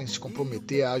 que querem se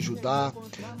comprometer a ajudar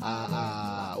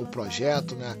o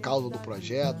projeto, né? A causa do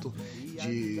projeto.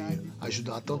 de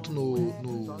ajudar tanto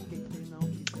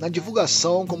na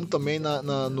divulgação como também na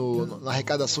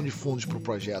arrecadação de fundos para o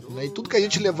projeto, né? E tudo que a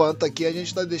gente levanta aqui a gente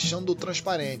está deixando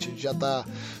transparente, a gente já está,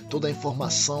 toda a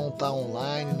informação está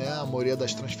online, né? A maioria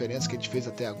das transferências que a gente fez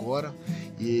até agora,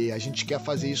 e a gente quer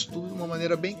fazer isso tudo de uma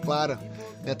maneira bem clara,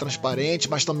 né? Transparente,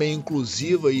 mas também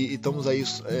inclusiva, e estamos aí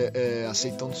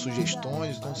aceitando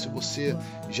sugestões. Então, se você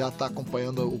já está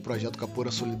acompanhando o projeto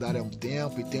Capoeira Solidária há um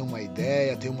tempo e tem uma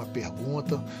ideia, tem uma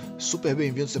pergunta, super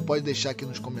bem-vindo, você pode deixar aqui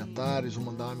nos comentários ou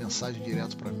mandar uma mensagem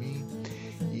direto para mim.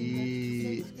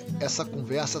 E essa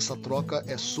conversa, essa troca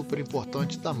é super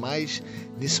importante, ainda mais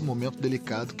nesse momento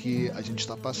delicado que a gente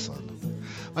está passando.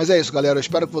 Mas é isso, galera, eu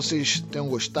espero que vocês tenham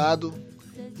gostado,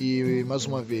 e mais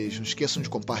uma vez, não esqueçam de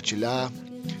compartilhar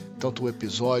tanto o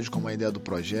episódio como a ideia do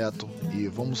projeto, e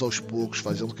vamos aos poucos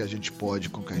fazendo o que a gente pode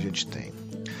com o que a gente tem.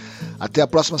 Até a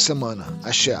próxima semana.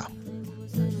 Axé!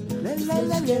 La la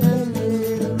la la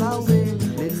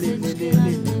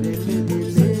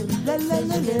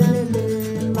la